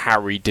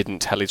Harry didn't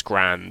tell his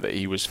gran that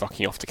he was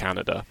fucking off to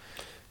Canada.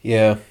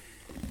 Yeah.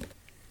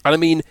 And I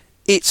mean,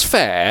 it's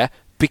fair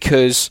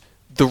because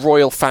the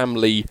royal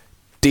family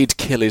did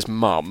kill his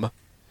mum,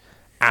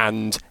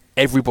 and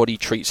everybody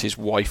treats his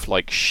wife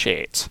like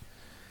shit.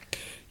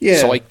 Yeah.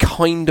 So I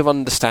kind of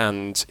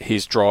understand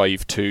his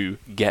drive to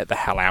get the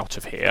hell out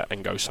of here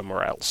and go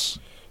somewhere else.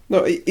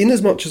 No, in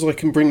as much as I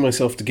can bring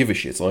myself to give a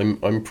shit,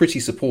 I'm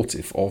pretty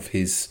supportive of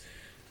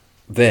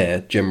their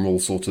general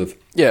sort of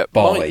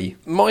buy.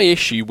 My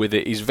issue with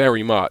it is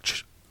very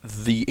much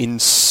the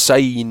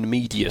insane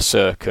media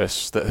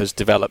circus that has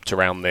developed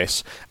around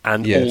this,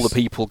 and Yes. all the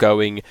people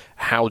going,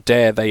 how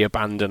dare they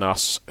abandon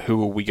us,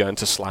 who are we going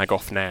to slag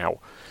off now?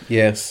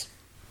 Yes.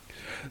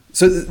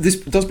 So this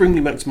does bring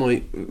me back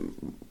to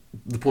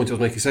the point I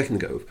was making a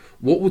second ago.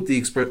 What will the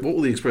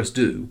Express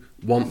do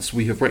once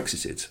we have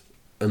Brexited,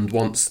 and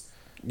once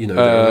there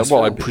are less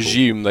Well, I foreign people?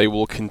 presume they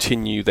will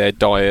continue their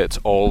diet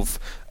of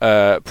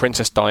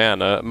Princess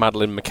Diana,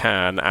 Madeleine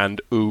McCann,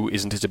 and ooh,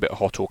 isn't it a bit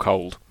hot or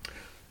cold?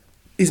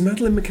 Is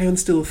Madeleine McCann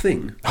still a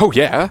thing? Oh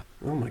yeah,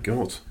 Oh my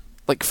god.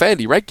 like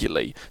fairly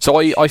regularly. So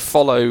I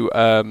follow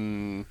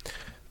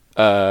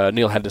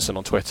Neil Henderson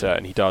on Twitter,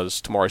 and he does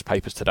Tomorrow's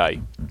Papers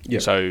Today. Yeah.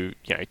 So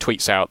he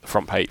tweets out the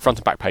front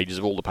and back pages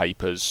of all the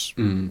papers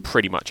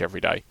pretty much every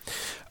day.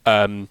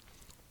 And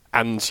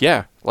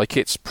yeah, like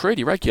it's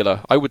pretty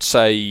regular. I would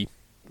say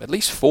at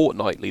least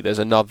fortnightly there's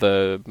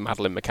another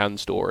Madeleine McCann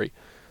story.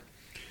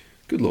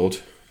 Good lord.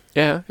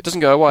 Yeah, it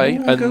doesn't go away.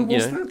 How long ago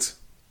was that?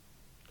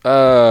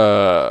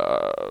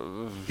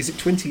 Is it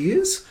 20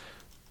 years?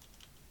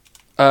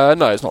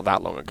 No, it's not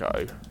that long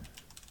ago.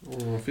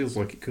 Oh, it feels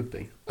like it could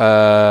be.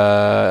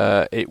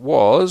 It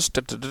was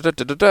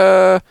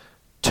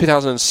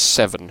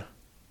 2007.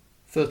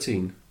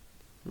 13.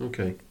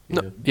 Okay. Yeah.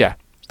 No, yeah,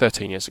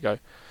 13 years ago.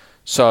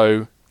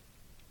 So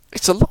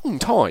it's a long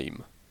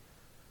time.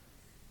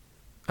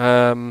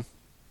 But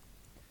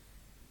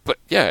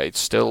yeah, it's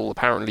still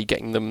apparently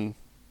getting them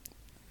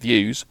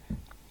views.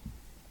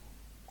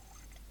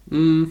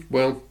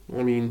 Well,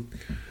 I mean,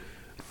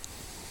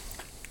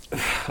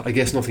 I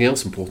guess nothing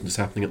else important is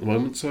happening at the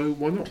moment, so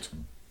why not?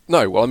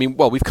 No, well, I mean,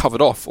 we've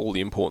covered off all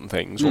the important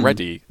things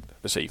already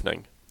this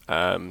evening.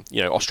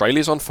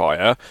 Australia's on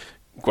fire.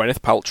 Gwyneth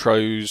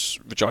Paltrow's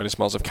Vagina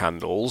Smells of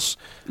Candles.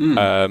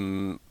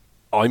 I'm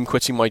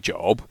quitting my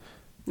job.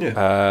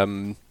 Yeah.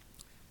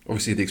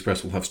 Obviously, the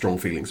Express will have strong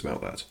feelings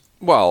about that.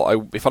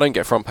 Well, if I don't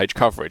get front page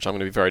coverage, I'm going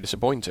to be very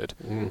disappointed.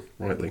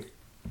 Rightly.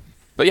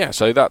 But yeah,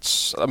 so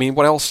that's... I mean,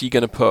 what else are you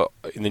going to put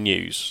in the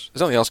news? There's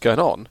nothing else going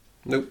on.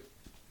 Nope.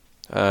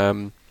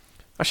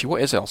 Actually,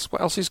 what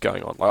else is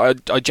going on?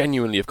 Like, I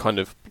genuinely have kind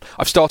of...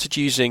 I've started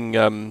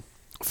using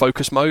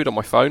focus mode on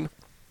my phone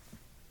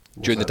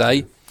during the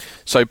day.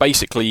 So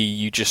basically,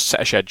 you just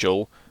set a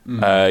schedule,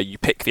 you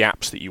pick the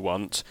apps that you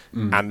want,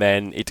 and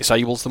then it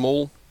disables them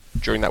all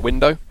during that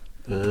window.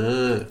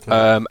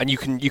 And you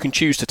can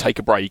choose to take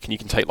a break, and you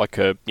can take like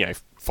a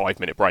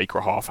 5-minute break or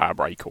a half-hour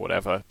break or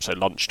whatever, so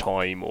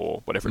lunchtime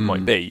or whatever it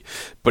might be.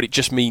 But it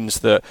just means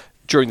that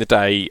during the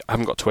day, I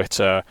haven't got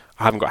Twitter,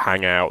 I haven't got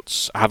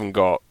Hangouts, I haven't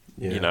got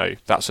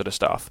that sort of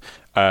stuff.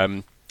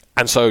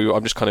 And so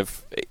I'm just kind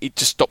of... It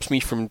just stops me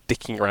from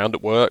dicking around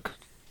at work.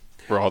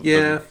 Rather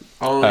Yeah,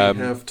 than, I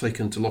have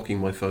taken to locking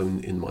my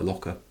phone in my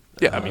locker.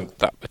 yeah, I mean,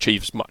 that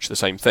achieves much the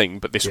same thing,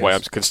 but this way I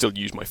Yes. can still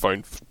use my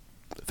phone for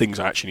things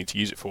I actually need to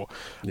use it for.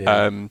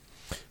 Yeah.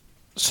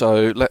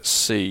 So let's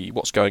see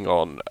what's going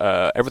on.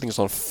 Everything's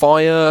on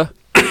fire.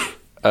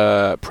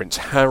 Prince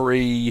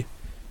Harry,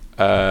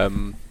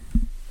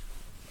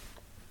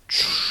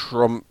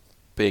 Trump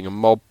being a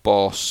mob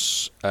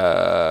boss,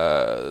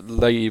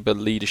 Labour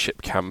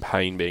leadership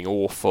campaign being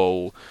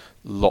awful,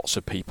 lots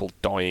of people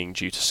dying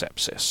due to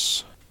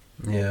sepsis.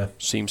 Yeah.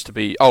 Seems to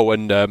be... Oh,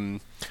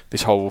 and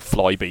this whole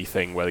Flybe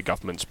thing where the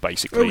government's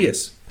basically... Oh,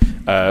 yes.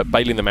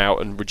 bailing them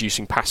out and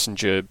reducing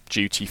passenger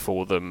duty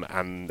for them,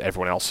 and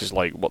everyone else is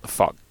like, what the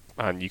fuck?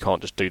 And you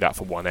can't just do that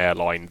for one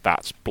airline.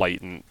 That's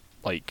blatant,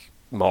 like,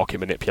 market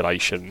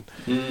manipulation,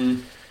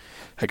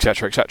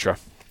 etc., etc.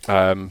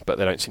 But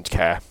they don't seem to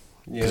care.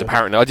 Because Yeah.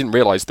 apparently, I didn't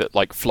realise that,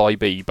 like,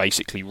 Flybe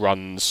basically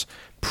runs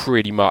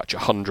pretty much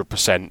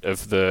 100%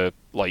 of the,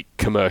 like,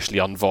 commercially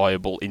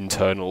unviable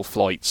internal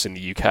flights in the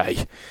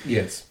UK.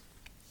 Yes.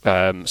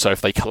 So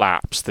if they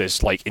collapse,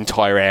 there's like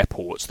entire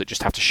airports that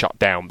just have to shut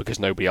down because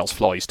nobody else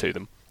flies to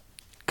them.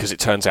 Because it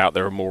turns out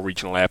there are more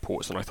regional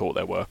airports than I thought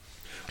there were.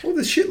 Well,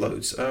 there's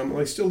shitloads.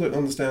 I still don't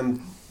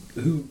understand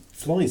who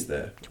flies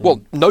there.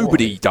 Well,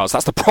 nobody Why? does.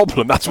 That's the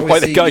problem. That's Oh, I why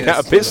they're see, going yes. out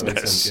of That makes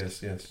business.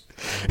 sense, yes.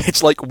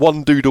 It's like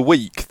one dude a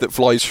week that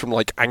flies from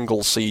like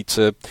Anglesey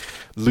to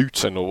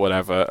Luton or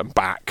whatever and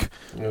back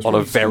Yeah, it's on a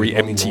really very still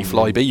money empty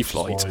laundering, Flybe which is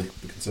flight. why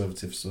the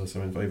Conservatives are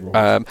so in favour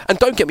of it. And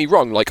don't get me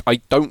wrong, like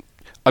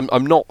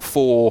I'm not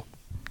for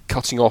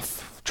cutting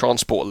off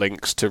transport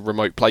links to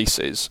remote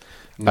places,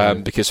 No.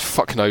 because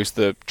fuck knows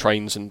the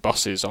trains and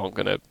buses aren't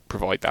going to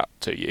provide that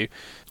to you.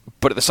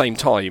 But at the same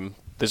time,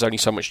 there's only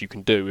so much you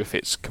can do if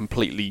it's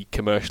completely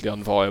commercially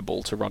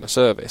unviable to run a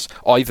service.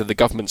 Either the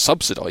government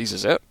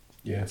subsidises it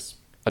Yes.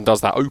 and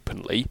does that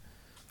openly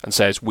and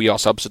says we are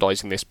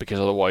subsidising this because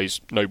otherwise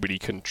nobody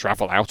can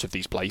travel out of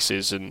these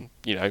places and,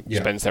 you know,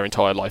 Yeah. spends their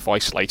entire life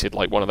isolated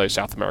like one of those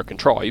South American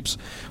tribes,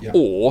 Yeah.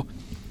 or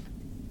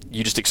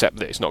you just accept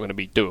that it's not going to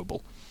be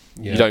doable.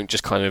 Yeah. You don't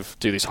just kind of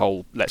do this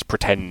whole let's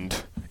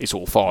pretend it's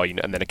all fine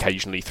and then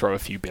occasionally throw a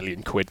few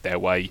billion quid their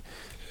way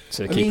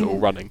to keep it all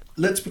running.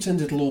 Let's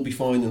pretend it'll all be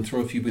fine and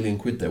throw a few billion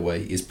quid their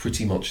way is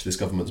pretty much this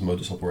government's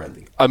modus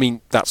operandi. I mean,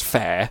 that's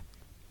fair.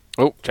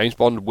 Oh, James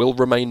Bond will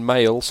remain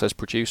male, says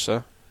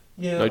producer.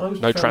 Yeah, No- I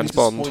was no fairly trans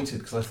Bond. disappointed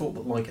because I thought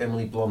that like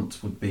Emily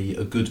Blunt would be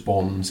a good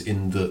Bond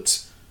in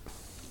that,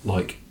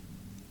 like,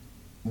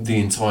 the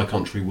entire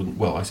country wouldn't.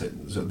 Well, I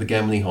said the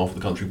Gemini half of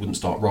the country wouldn't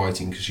start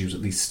rioting because she was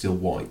at least still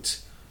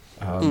white.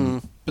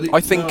 But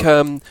I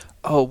think.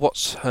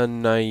 What's her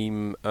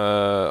name?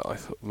 I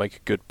thought make a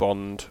good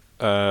Bond.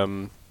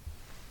 what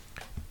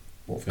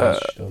has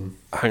she done?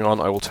 Hang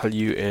on, I will tell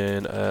you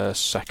in a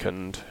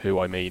second who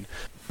I mean.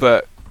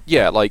 But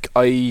yeah, like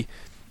I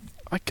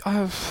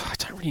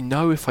don't really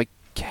know if I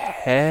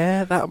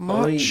care that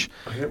much.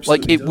 I Like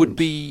absolutely it would don't.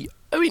 be.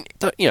 I mean,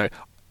 you know,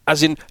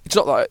 as in, it's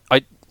not that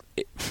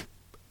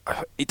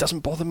it doesn't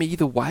bother me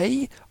either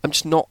way. I'm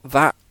just not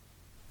that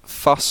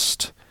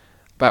fussed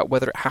about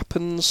whether it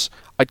happens.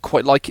 I'd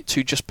quite like it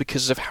to, just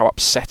because of how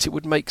upset it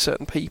would make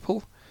certain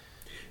people.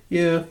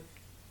 Yeah.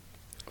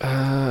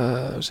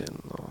 Was it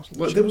in last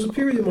Well, there was a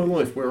period in my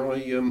life where I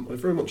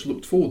very much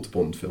looked forward to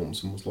Bond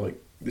films and was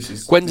like, this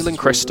is Gwendolyn this is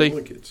Christie. why I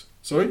like it.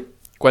 Sorry?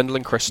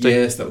 Gwendolyn Christie.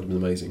 Yes, that would have been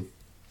amazing.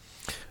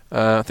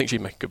 I think she'd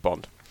make a good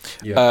Bond.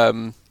 Yeah.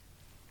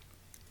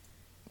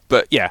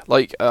 But yeah,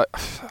 like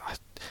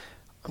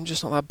I'm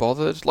just not that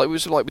bothered. Like it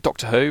was like with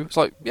Doctor Who. It's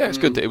like, yeah, it's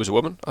good that it was a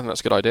woman. I think that's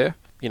a good idea.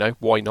 You know,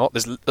 why not?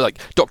 There's like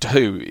Doctor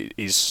Who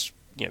is,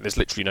 you know, there's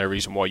literally no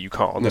reason why you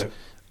can't. No.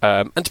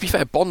 And to be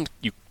fair, Bond,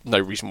 no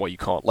reason why you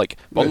can't. Like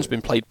Bond's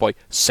been played by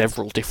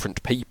several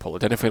different people. I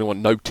don't know if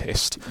anyone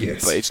noticed,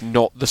 Yes. but it's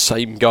not the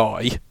same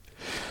guy.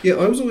 Yeah,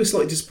 I was always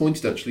slightly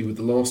disappointed actually with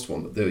the last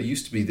one. That there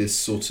used to be this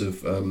sort of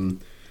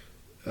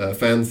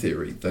fan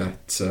theory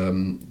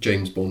that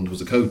James Bond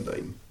was a code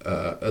name,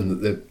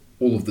 and that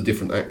all of the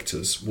different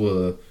actors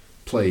were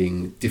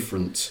playing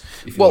different,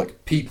 if you Well,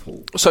 like,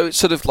 people. So it's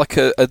sort of like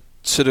a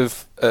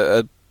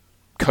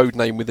code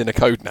name within a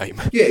code name.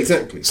 Yeah,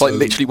 exactly. It's like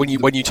literally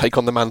when you take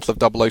on the mantle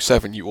of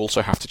 007, you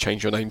also have to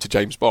change your name to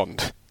James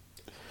Bond.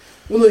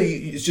 Well, no,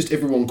 it's just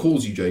everyone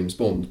calls you James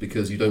Bond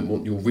because you don't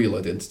want your real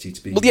identity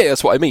to be. Well, yeah,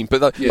 that's what I mean.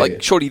 But Yeah.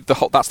 surely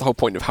that's the whole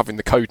point of having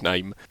the code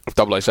name of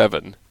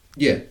 007.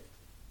 Yeah.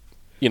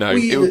 You know, Well,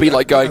 yeah, it would be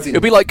like going. as in- It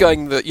would be like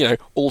going that, you know,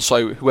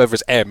 also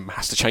whoever's M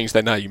has to change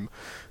their name.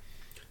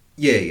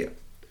 Yeah.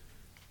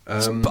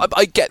 But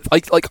I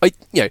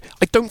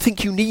don't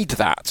think you need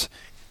that.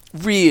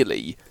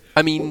 Really,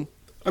 I mean,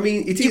 I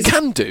mean, it you is.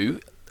 can do,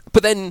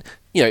 but then,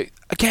 you know,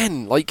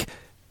 again, like,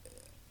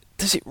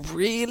 does it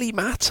really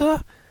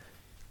matter?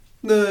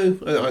 No,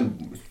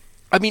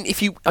 I mean,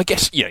 I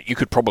guess, you know, you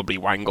could probably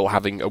wangle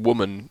having a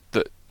woman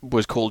that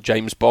was called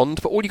James Bond,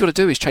 but all you got to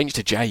do is change it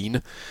to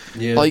Jane.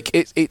 yeah. Like,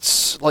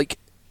 it's like,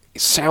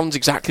 it sounds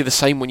exactly the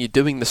same when you're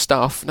doing the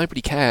stuff.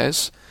 Nobody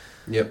cares.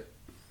 Yep.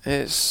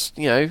 It's,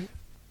 I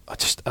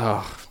just,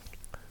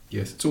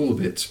 Yes, it's all a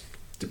bit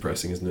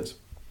depressing, isn't it?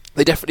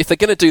 They definitely, if they're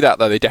going to do that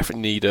though, they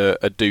definitely need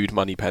a dude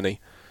Moneypenny.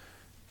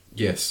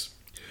 Yes.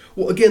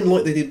 Well, again,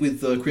 like they did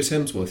with Chris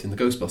Hemsworth in the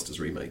Ghostbusters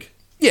remake.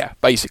 Yeah,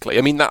 basically.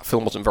 I mean, that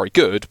film wasn't very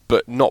good,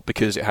 but not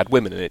because it had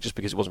women in it, just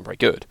because it wasn't very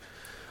good.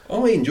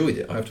 I enjoyed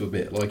it, I have to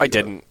admit. I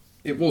didn't.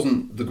 It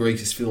wasn't the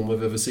greatest film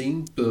I've ever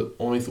seen, but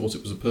I thought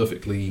it was a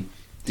perfectly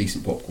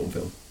decent popcorn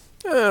film.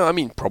 I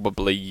mean,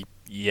 probably,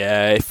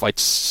 yeah, if I'd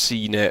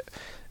seen it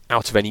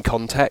out of any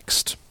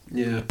context,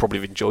 Yeah. I'd probably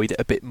have enjoyed it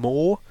a bit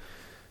more.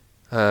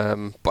 But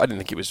I didn't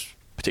think it was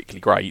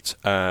particularly great.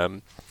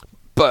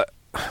 But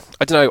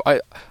I don't know.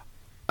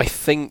 I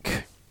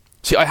think.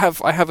 See, I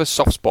have a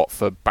soft spot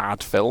for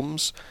bad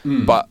films,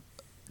 but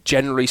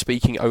generally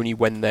speaking, only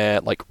when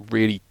they're like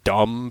really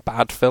dumb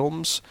bad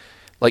films.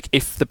 Like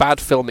if the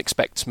bad film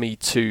expects me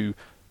to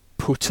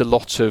put a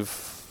lot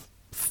of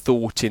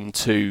thought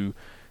into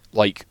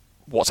like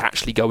what's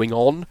actually going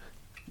on,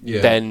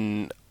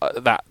 then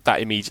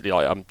that immediately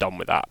I'm done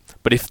with that.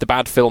 But if the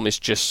bad film is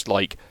just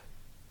like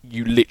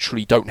you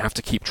literally don't have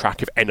to keep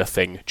track of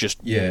anything,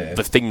 just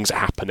the things are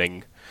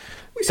happening.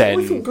 I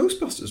thought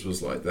Ghostbusters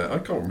was like that. I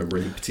can't remember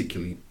any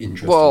particularly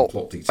interesting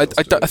plot details.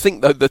 I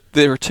think though that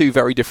there are two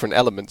very different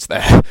elements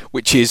there,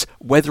 which is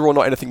whether or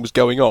not anything was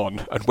going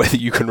on and whether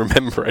you can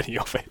remember any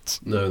of it.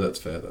 No, that's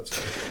fair.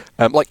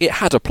 Like it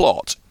had a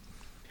plot.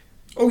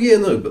 Oh yeah,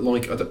 no, but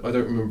like I don't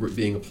remember it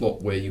being a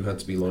plot where you had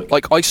to be like.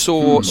 Like I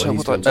saw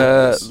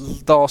I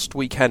last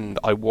weekend.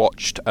 I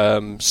watched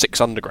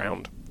Six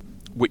Underground,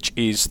 which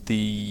is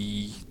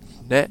the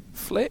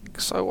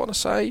Netflix, I want to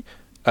say,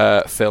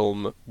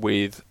 film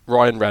with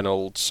Ryan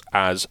Reynolds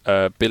as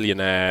a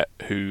billionaire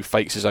who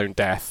fakes his own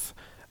death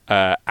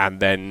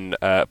and then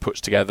puts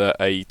together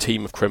a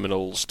team of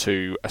criminals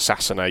to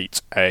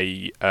assassinate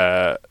a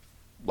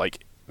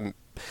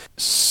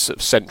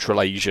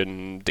Central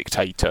Asian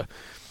dictator.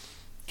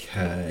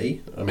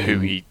 Okay,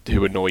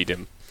 who annoyed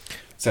him.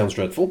 Sounds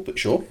dreadful, but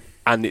sure.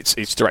 And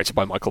it's directed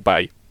by Michael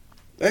Bay.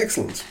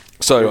 Excellent.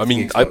 So I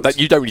mean,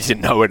 you don't really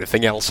know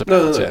anything else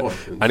about it,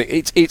 and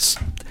it's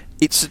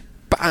a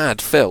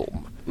bad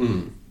film,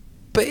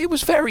 but it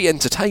was very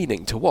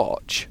entertaining to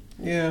watch.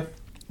 Yeah.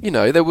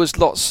 There was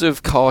lots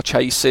of car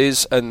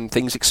chases and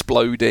things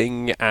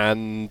exploding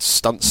and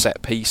stunt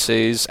set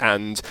pieces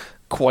and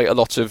quite a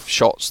lot of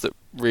shots that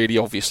really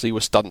obviously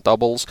were stunt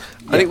doubles,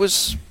 and it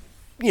was,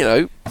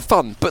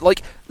 fun. But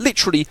like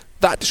literally,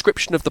 that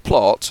description of the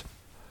plot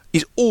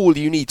is all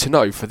you need to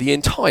know for the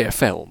entire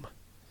film.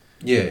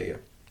 Yeah.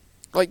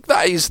 Like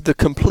that is the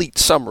complete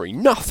summary.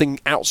 Nothing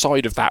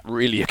outside of that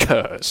really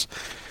occurs.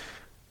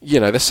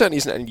 There certainly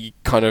isn't any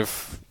kind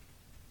of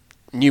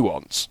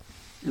nuance.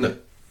 No.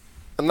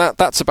 And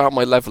that's about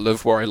my level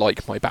of where I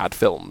like my bad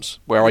films,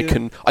 where I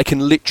can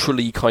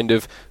literally kind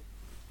of,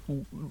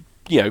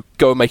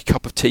 go and make a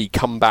cup of tea,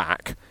 come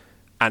back,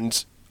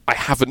 and I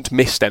haven't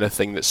missed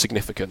anything that's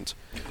significant.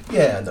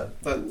 Yeah, no,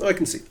 I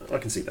can see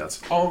that.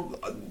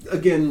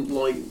 Again,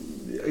 like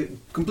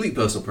complete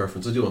personal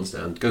preference, I do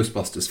understand.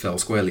 Ghostbusters fell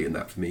squarely in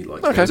that for me.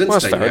 Like, okay, well,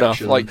 that's fair enough.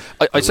 Action, like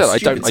I said, I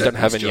don't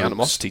have any jokes.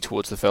 animosity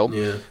towards the film.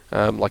 Yeah.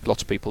 Like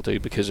lots of people do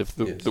because of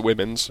the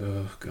women's.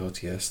 Oh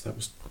God, yes, that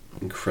was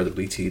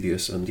incredibly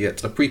tedious, and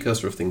yet a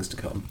precursor of things to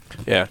come.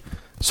 Yeah.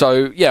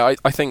 So yeah,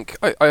 I think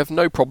I have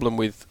no problem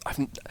with.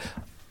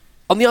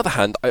 On the other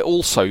hand, I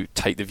also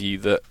take the view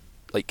that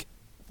like,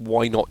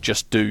 why not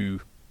just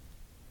do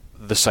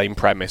the same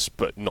premise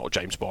but not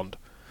James Bond?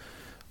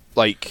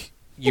 Like,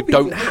 you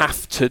don't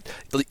have to.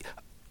 Like,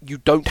 you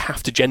don't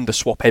have to gender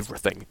swap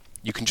everything.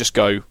 You can just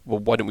go, well,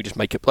 why don't we just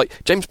make it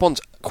like James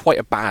Bond's quite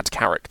a bad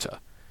character.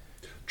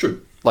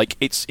 True. Like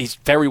he's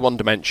very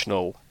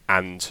one-dimensional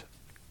and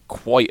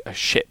quite a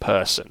shit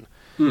person.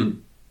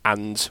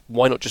 And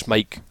why not just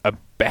make a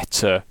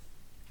better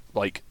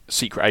like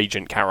secret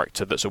agent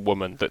character that's a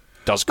woman that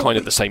does kind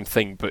of the same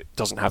thing but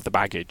doesn't have the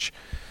baggage?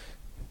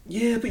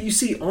 Yeah, but you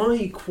see,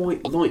 I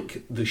quite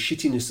like the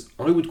shittiness.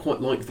 I would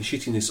quite like the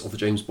shittiness of the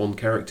James Bond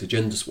character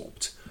gender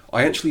swapped.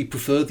 I actually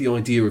prefer the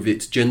idea of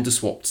it gender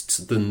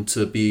swapped than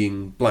to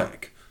being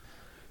black.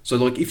 So,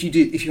 like, if you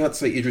had to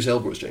say Idris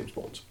Elba as James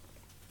Bond,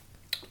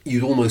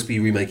 you'd almost be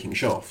remaking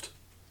Shaft.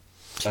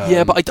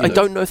 Yeah, but I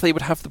don't know if they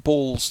would have the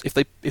balls if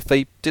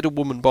they did a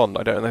woman Bond.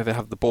 I don't know if they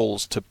have the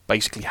balls to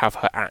basically have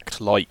her act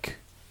like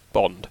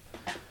Bond.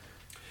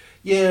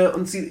 Yeah,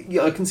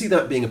 I can see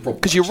that being a problem.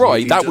 Because you're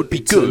right, that would be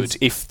good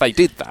if they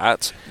did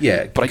that.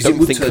 Yeah, but I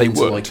don't think they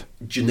would. Like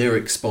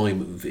generic spy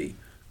movie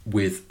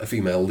with a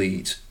female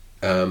lead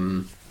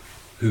who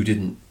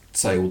didn't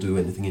say or do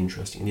anything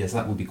interesting. And yes,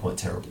 that would be quite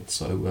terrible.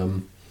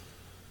 So,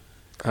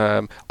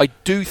 I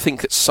do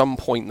think at some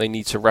point they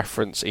need to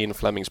reference Ian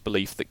Fleming's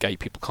belief that gay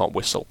people can't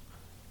whistle.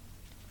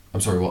 I'm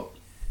sorry, what?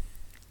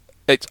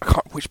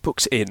 Which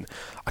book's in?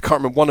 I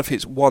can't remember. One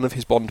of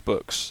his Bond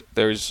books,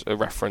 there is a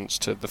reference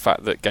to the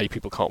fact that gay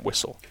people can't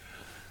whistle.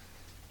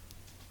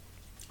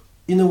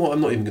 You know what?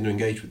 I'm not even going to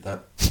engage with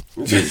that.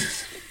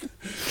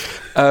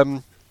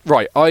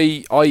 Right,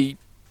 I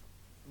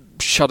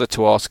shudder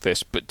to ask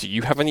this, but do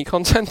you have any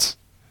content?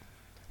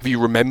 Have you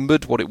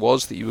remembered what it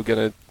was that you were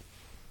going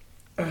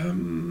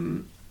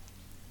to...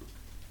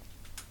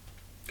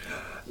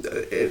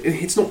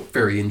 It's not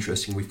very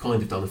interesting. We've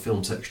kind of done a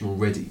film section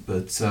already,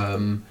 but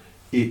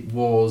it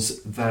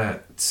was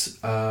that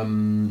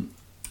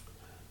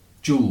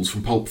Jules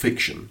from Pulp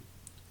Fiction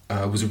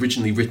was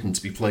originally written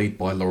to be played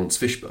by Lawrence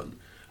Fishburne,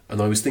 and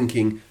I was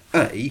thinking,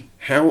 A,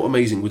 how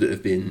amazing would it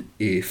have been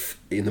if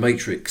in The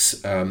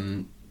Matrix,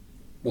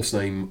 what's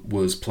name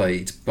was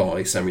played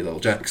by Samuel L.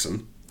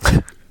 Jackson.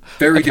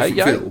 Very different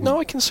film. No,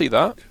 I can see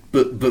that.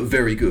 But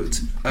very good.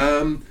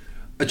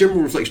 A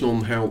general reflection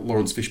on how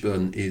Lawrence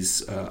Fishburne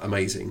is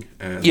amazing.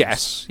 And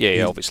Yes,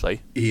 yeah,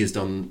 obviously. He has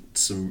done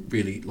some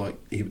really,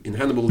 in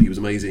Hannibal he was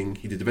amazing,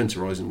 he did Event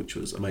Horizon, which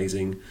was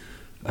amazing,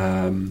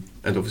 and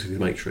obviously The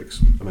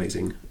Matrix,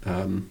 amazing,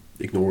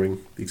 ignoring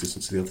the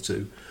existence of the other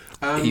two.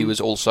 He was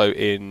also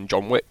in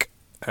John Wick,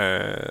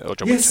 or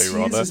John Wick 2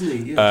 rather.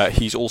 Isn't he? Yes.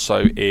 He's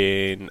also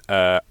in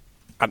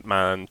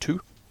Ant-Man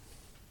 2.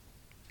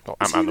 Or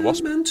Ant-Man the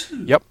Wasp. Ant-Man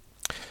 2? Yep.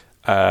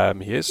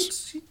 He is.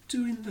 What's he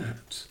doing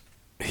that?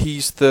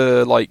 He's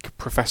the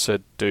professor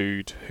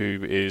dude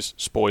who is,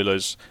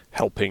 spoilers,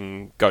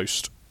 helping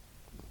Ghost.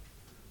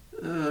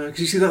 Because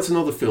you see, that's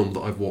another film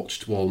that I've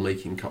watched while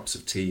making cups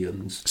of tea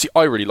and... See,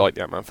 I really like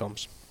the Ant-Man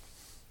films.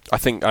 I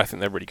think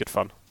they're really good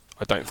fun.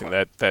 I don't think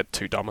they're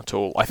too dumb at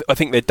all. I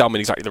think they're dumb in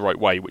exactly the right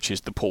way, which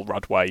is the Paul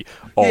Rudd way.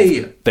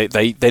 Of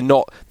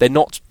they're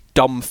not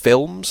dumb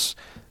films.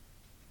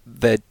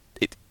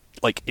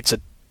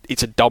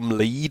 It's a dumb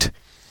lead.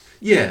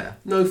 Yeah,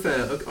 no,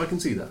 fair. I can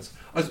see that.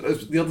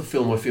 The other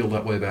film I feel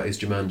that way about is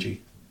Jumanji.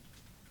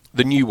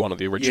 The new one or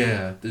the original?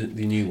 Yeah, the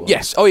new one.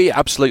 Yes. Oh, yeah,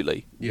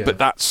 absolutely. Yeah. But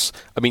that's...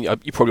 I mean,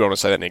 you probably want to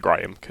say that near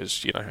Graham,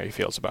 because you know how he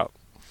feels about...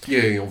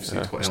 Yeah, obviously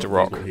it's quite Mr. helpful,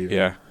 Rock. he's not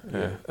here.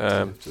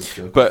 Yeah.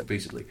 But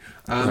basically,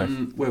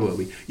 where were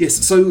we? Yes.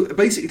 So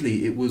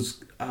basically, it was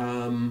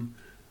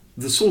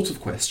the sort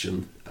of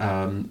question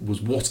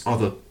was, what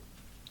other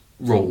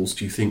roles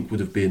do you think would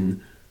have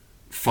been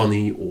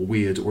funny or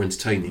weird or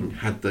entertaining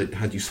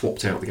had you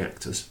swapped out the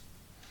actors?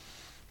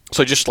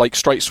 So just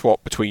straight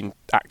swap between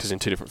actors in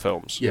two different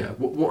films. Yeah.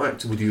 What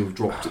actor would you have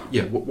dropped?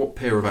 Yeah. What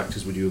pair of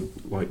actors would you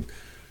have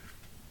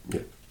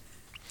Yeah.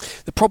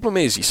 The problem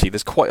is, you see,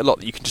 there's quite a lot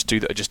that you can just do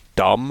that are just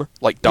dumb,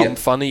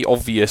 funny,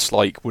 obvious.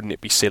 Wouldn't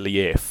it be silly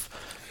if?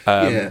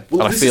 Yeah.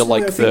 Well, and I feel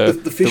like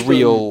the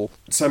real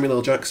Samuel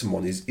L. Jackson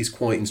one is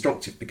quite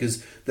instructive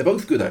because they're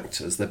both good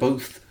actors. They're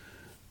both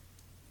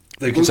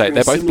they're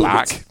both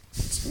black.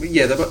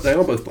 Yeah, they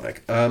are both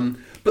black.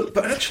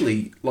 But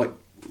actually,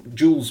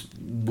 Jules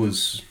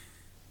was,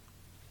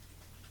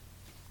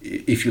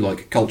 if you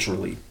like,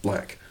 culturally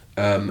black,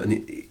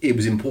 and it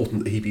was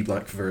important that he be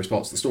black for various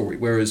parts of the story.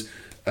 Whereas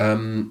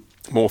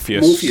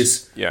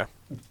Morpheus, yeah,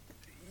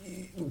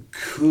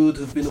 could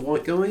have been a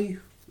white guy,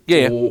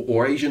 yeah,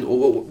 or Asian,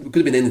 or could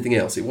have been anything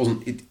else. It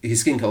wasn't. His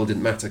skin color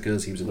didn't matter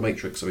because he was in the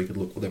Matrix, so he could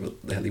look whatever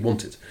the hell he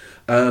wanted.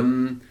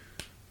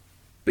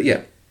 But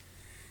yeah.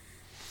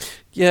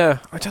 Yeah,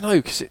 I don't know,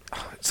 because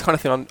it's the kind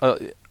of thing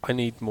I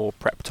need more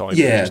prep time.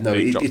 Yeah, no,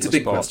 it's a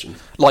big question.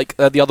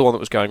 The other one that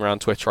was going around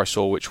Twitter I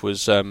saw, which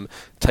was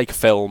take a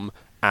film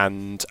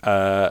and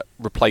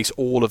replace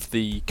all of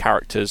the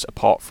characters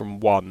apart from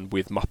one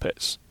with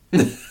Muppets.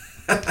 And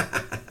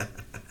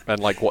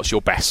what's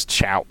your best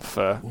shout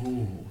for...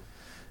 Ooh.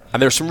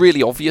 And there are some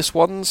really obvious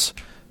ones,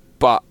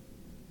 but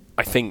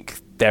I think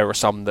there are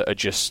some that are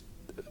just...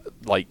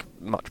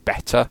 much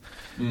better,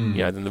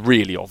 than the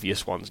really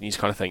obvious ones, and you just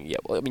kind of think, yeah,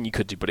 well, I mean, you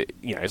could do, but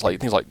it's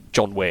things like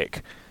John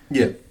Wick.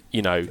 Yeah,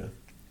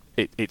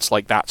 it's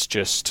that's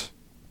just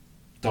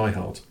Die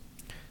Hard.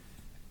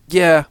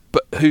 Yeah,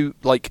 but who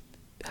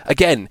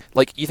again,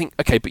 you think,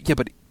 okay,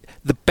 but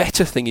the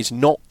better thing is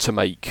not to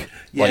make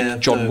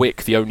John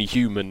Wick the only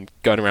human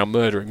going around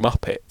murdering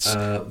Muppets.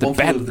 One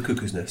Flew Over the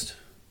Cuckoo's Nest.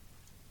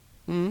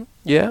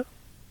 Yeah.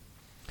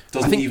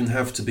 Doesn't even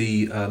have to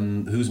be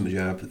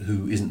Huzmajab,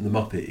 who isn't the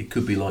Muppet. It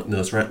could be like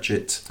Nurse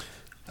Ratched.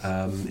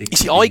 You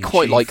see, I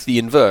quite like the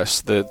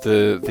inverse,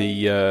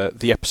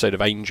 the episode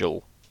of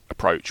Angel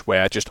approach,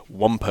 where just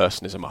one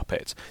person is a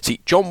Muppet.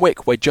 See, John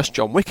Wick, where just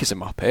John Wick is a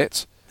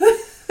Muppet,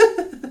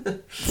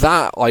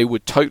 that I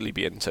would totally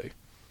be into.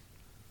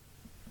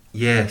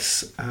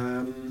 Yes.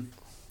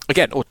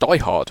 Again, or Die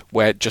Hard,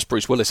 where just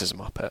Bruce Willis is a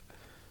Muppet.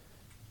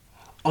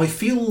 I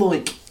feel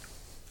like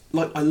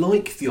I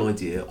like the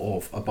idea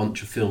of a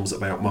bunch of films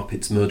about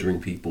Muppets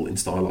murdering people in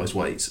stylised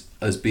ways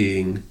as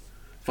being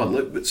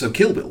fun. So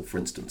Kill Bill, for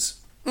instance.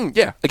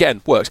 Yeah,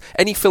 again, works.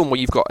 Any film where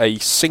you've got a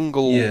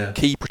single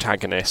key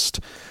protagonist,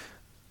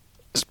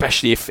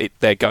 especially if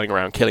they're going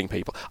around killing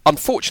people.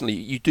 Unfortunately,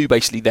 you do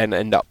basically then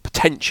end up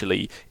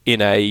potentially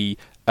in a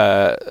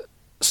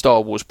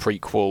Star Wars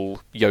prequel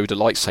Yoda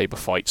lightsaber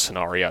fight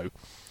scenario.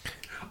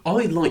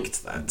 I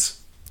liked that.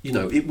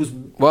 It was...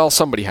 Well,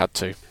 somebody had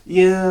to.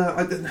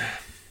 Yeah,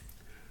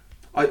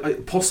 I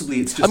possibly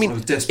it's just. I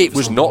was desperate. It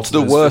was not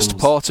the worst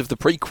part of the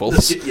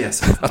prequels.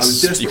 Yes, I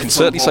was desperate. You can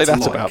certainly say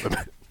that about them.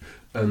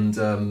 And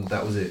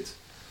that was it.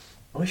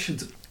 I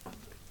should.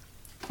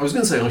 I was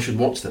going to say I should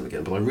watch them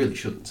again, but I really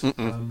shouldn't.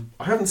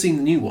 I haven't seen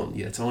the new one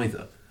yet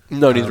either.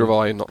 No, neither have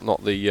I.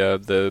 Not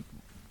the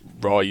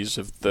rise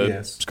of the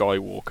Yes.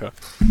 Skywalker.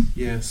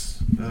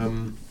 Yes.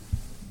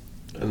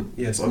 And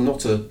yes, I'm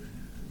not a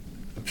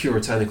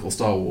puritanical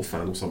Star Wars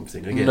fan or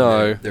something. Again,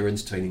 No. they're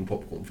entertaining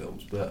popcorn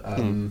films. But,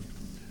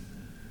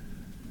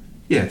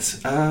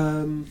 yes.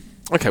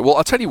 Okay, well,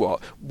 I'll tell you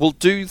what. We'll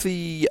do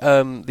the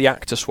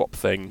actor swap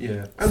thing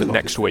Yeah. for And the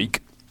next marketing. week.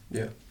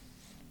 Yeah.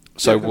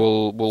 So Yeah,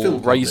 we'll film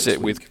club raise next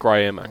it with week.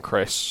 Graham and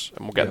Chris,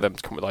 and we'll get Yeah. them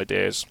to come up with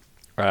ideas,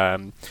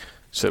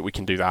 so that we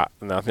can do that.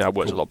 And I think that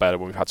works a lot better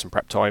when we've had some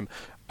prep time.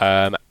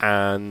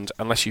 And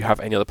unless you have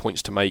any other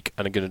points to make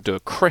and are going to do a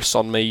Chris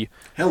on me,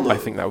 Hell no. I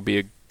think that would be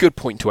a good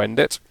point to end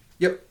it.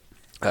 Yep.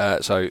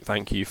 So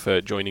thank you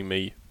for joining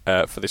me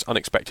for this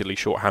unexpectedly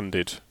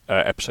short-handed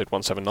episode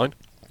 179,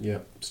 Yeah.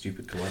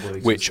 Stupid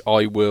collaborators. which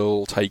I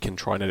will take and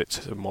try and edit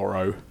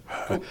tomorrow.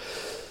 I'm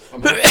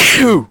bless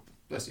you.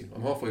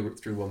 I'm halfway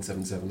through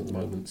 177 at the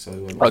moment, so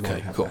I Okay,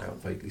 might have cool. that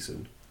out vaguely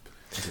soon.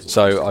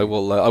 So I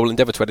will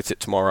endeavour to edit it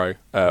tomorrow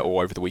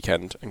or over the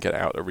weekend and get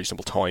it out at a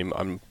reasonable time.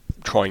 I'm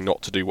trying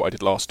not to do what I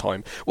did last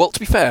time. Well, to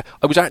be fair,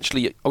 I was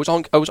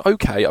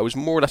okay. I was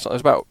more or less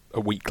about a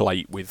week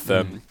late with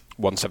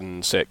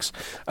 176,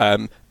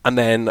 and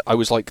then I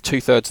was like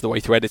 2/3 of the way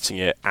through editing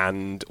it,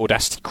 and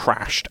Audacity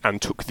crashed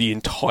and took the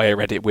entire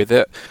edit with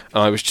it.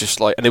 And I was just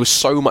like, and there was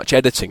so much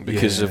editing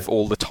because Yeah. of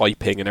all the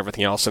typing and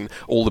everything else, and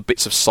all the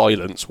bits of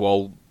silence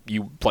while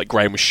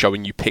Graham was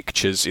showing you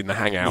pictures in the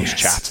Hangouts Yes.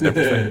 chat and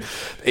everything.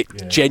 It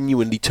Yeah.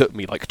 genuinely took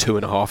me like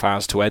 2.5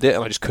 hours to edit,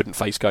 and I just couldn't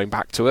face going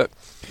back to it.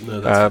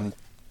 No, that's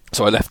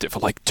So I left it for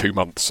like 2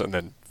 months, and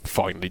then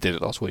finally did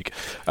it last week.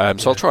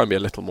 So I'll try and be a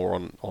little more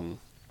on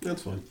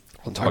that's fine.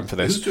 time for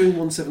this. Who's doing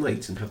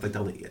 178, and have they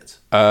done it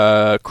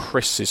yet?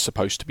 Chris is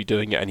supposed to be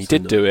doing it, and he So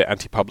did no. do it,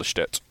 and he published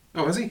it.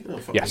 Oh, has he? Oh,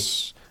 fuck me.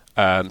 Yes.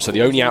 So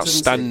the only 176.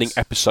 outstanding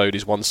episode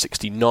is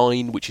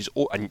 169, which is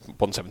and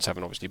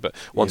 177 obviously, but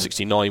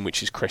 169,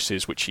 which is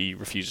Chris's, which he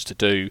refuses to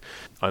do.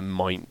 I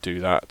might do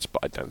that,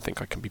 but I don't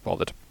think I can be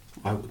bothered.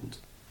 I wouldn't.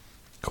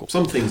 Cool.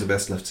 Some things are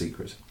best left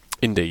secret.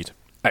 Indeed.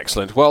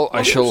 Excellent. Well, I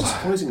think it shall. was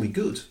surprisingly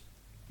good,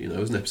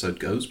 as an episode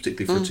goes,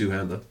 particularly for a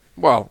two-hander.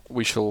 Well,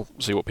 we shall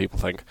see what people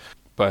think.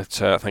 But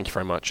thank you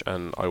very much,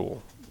 and I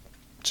will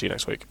see you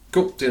next week.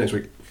 Cool. See you next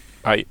week.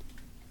 Bye.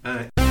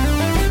 Bye.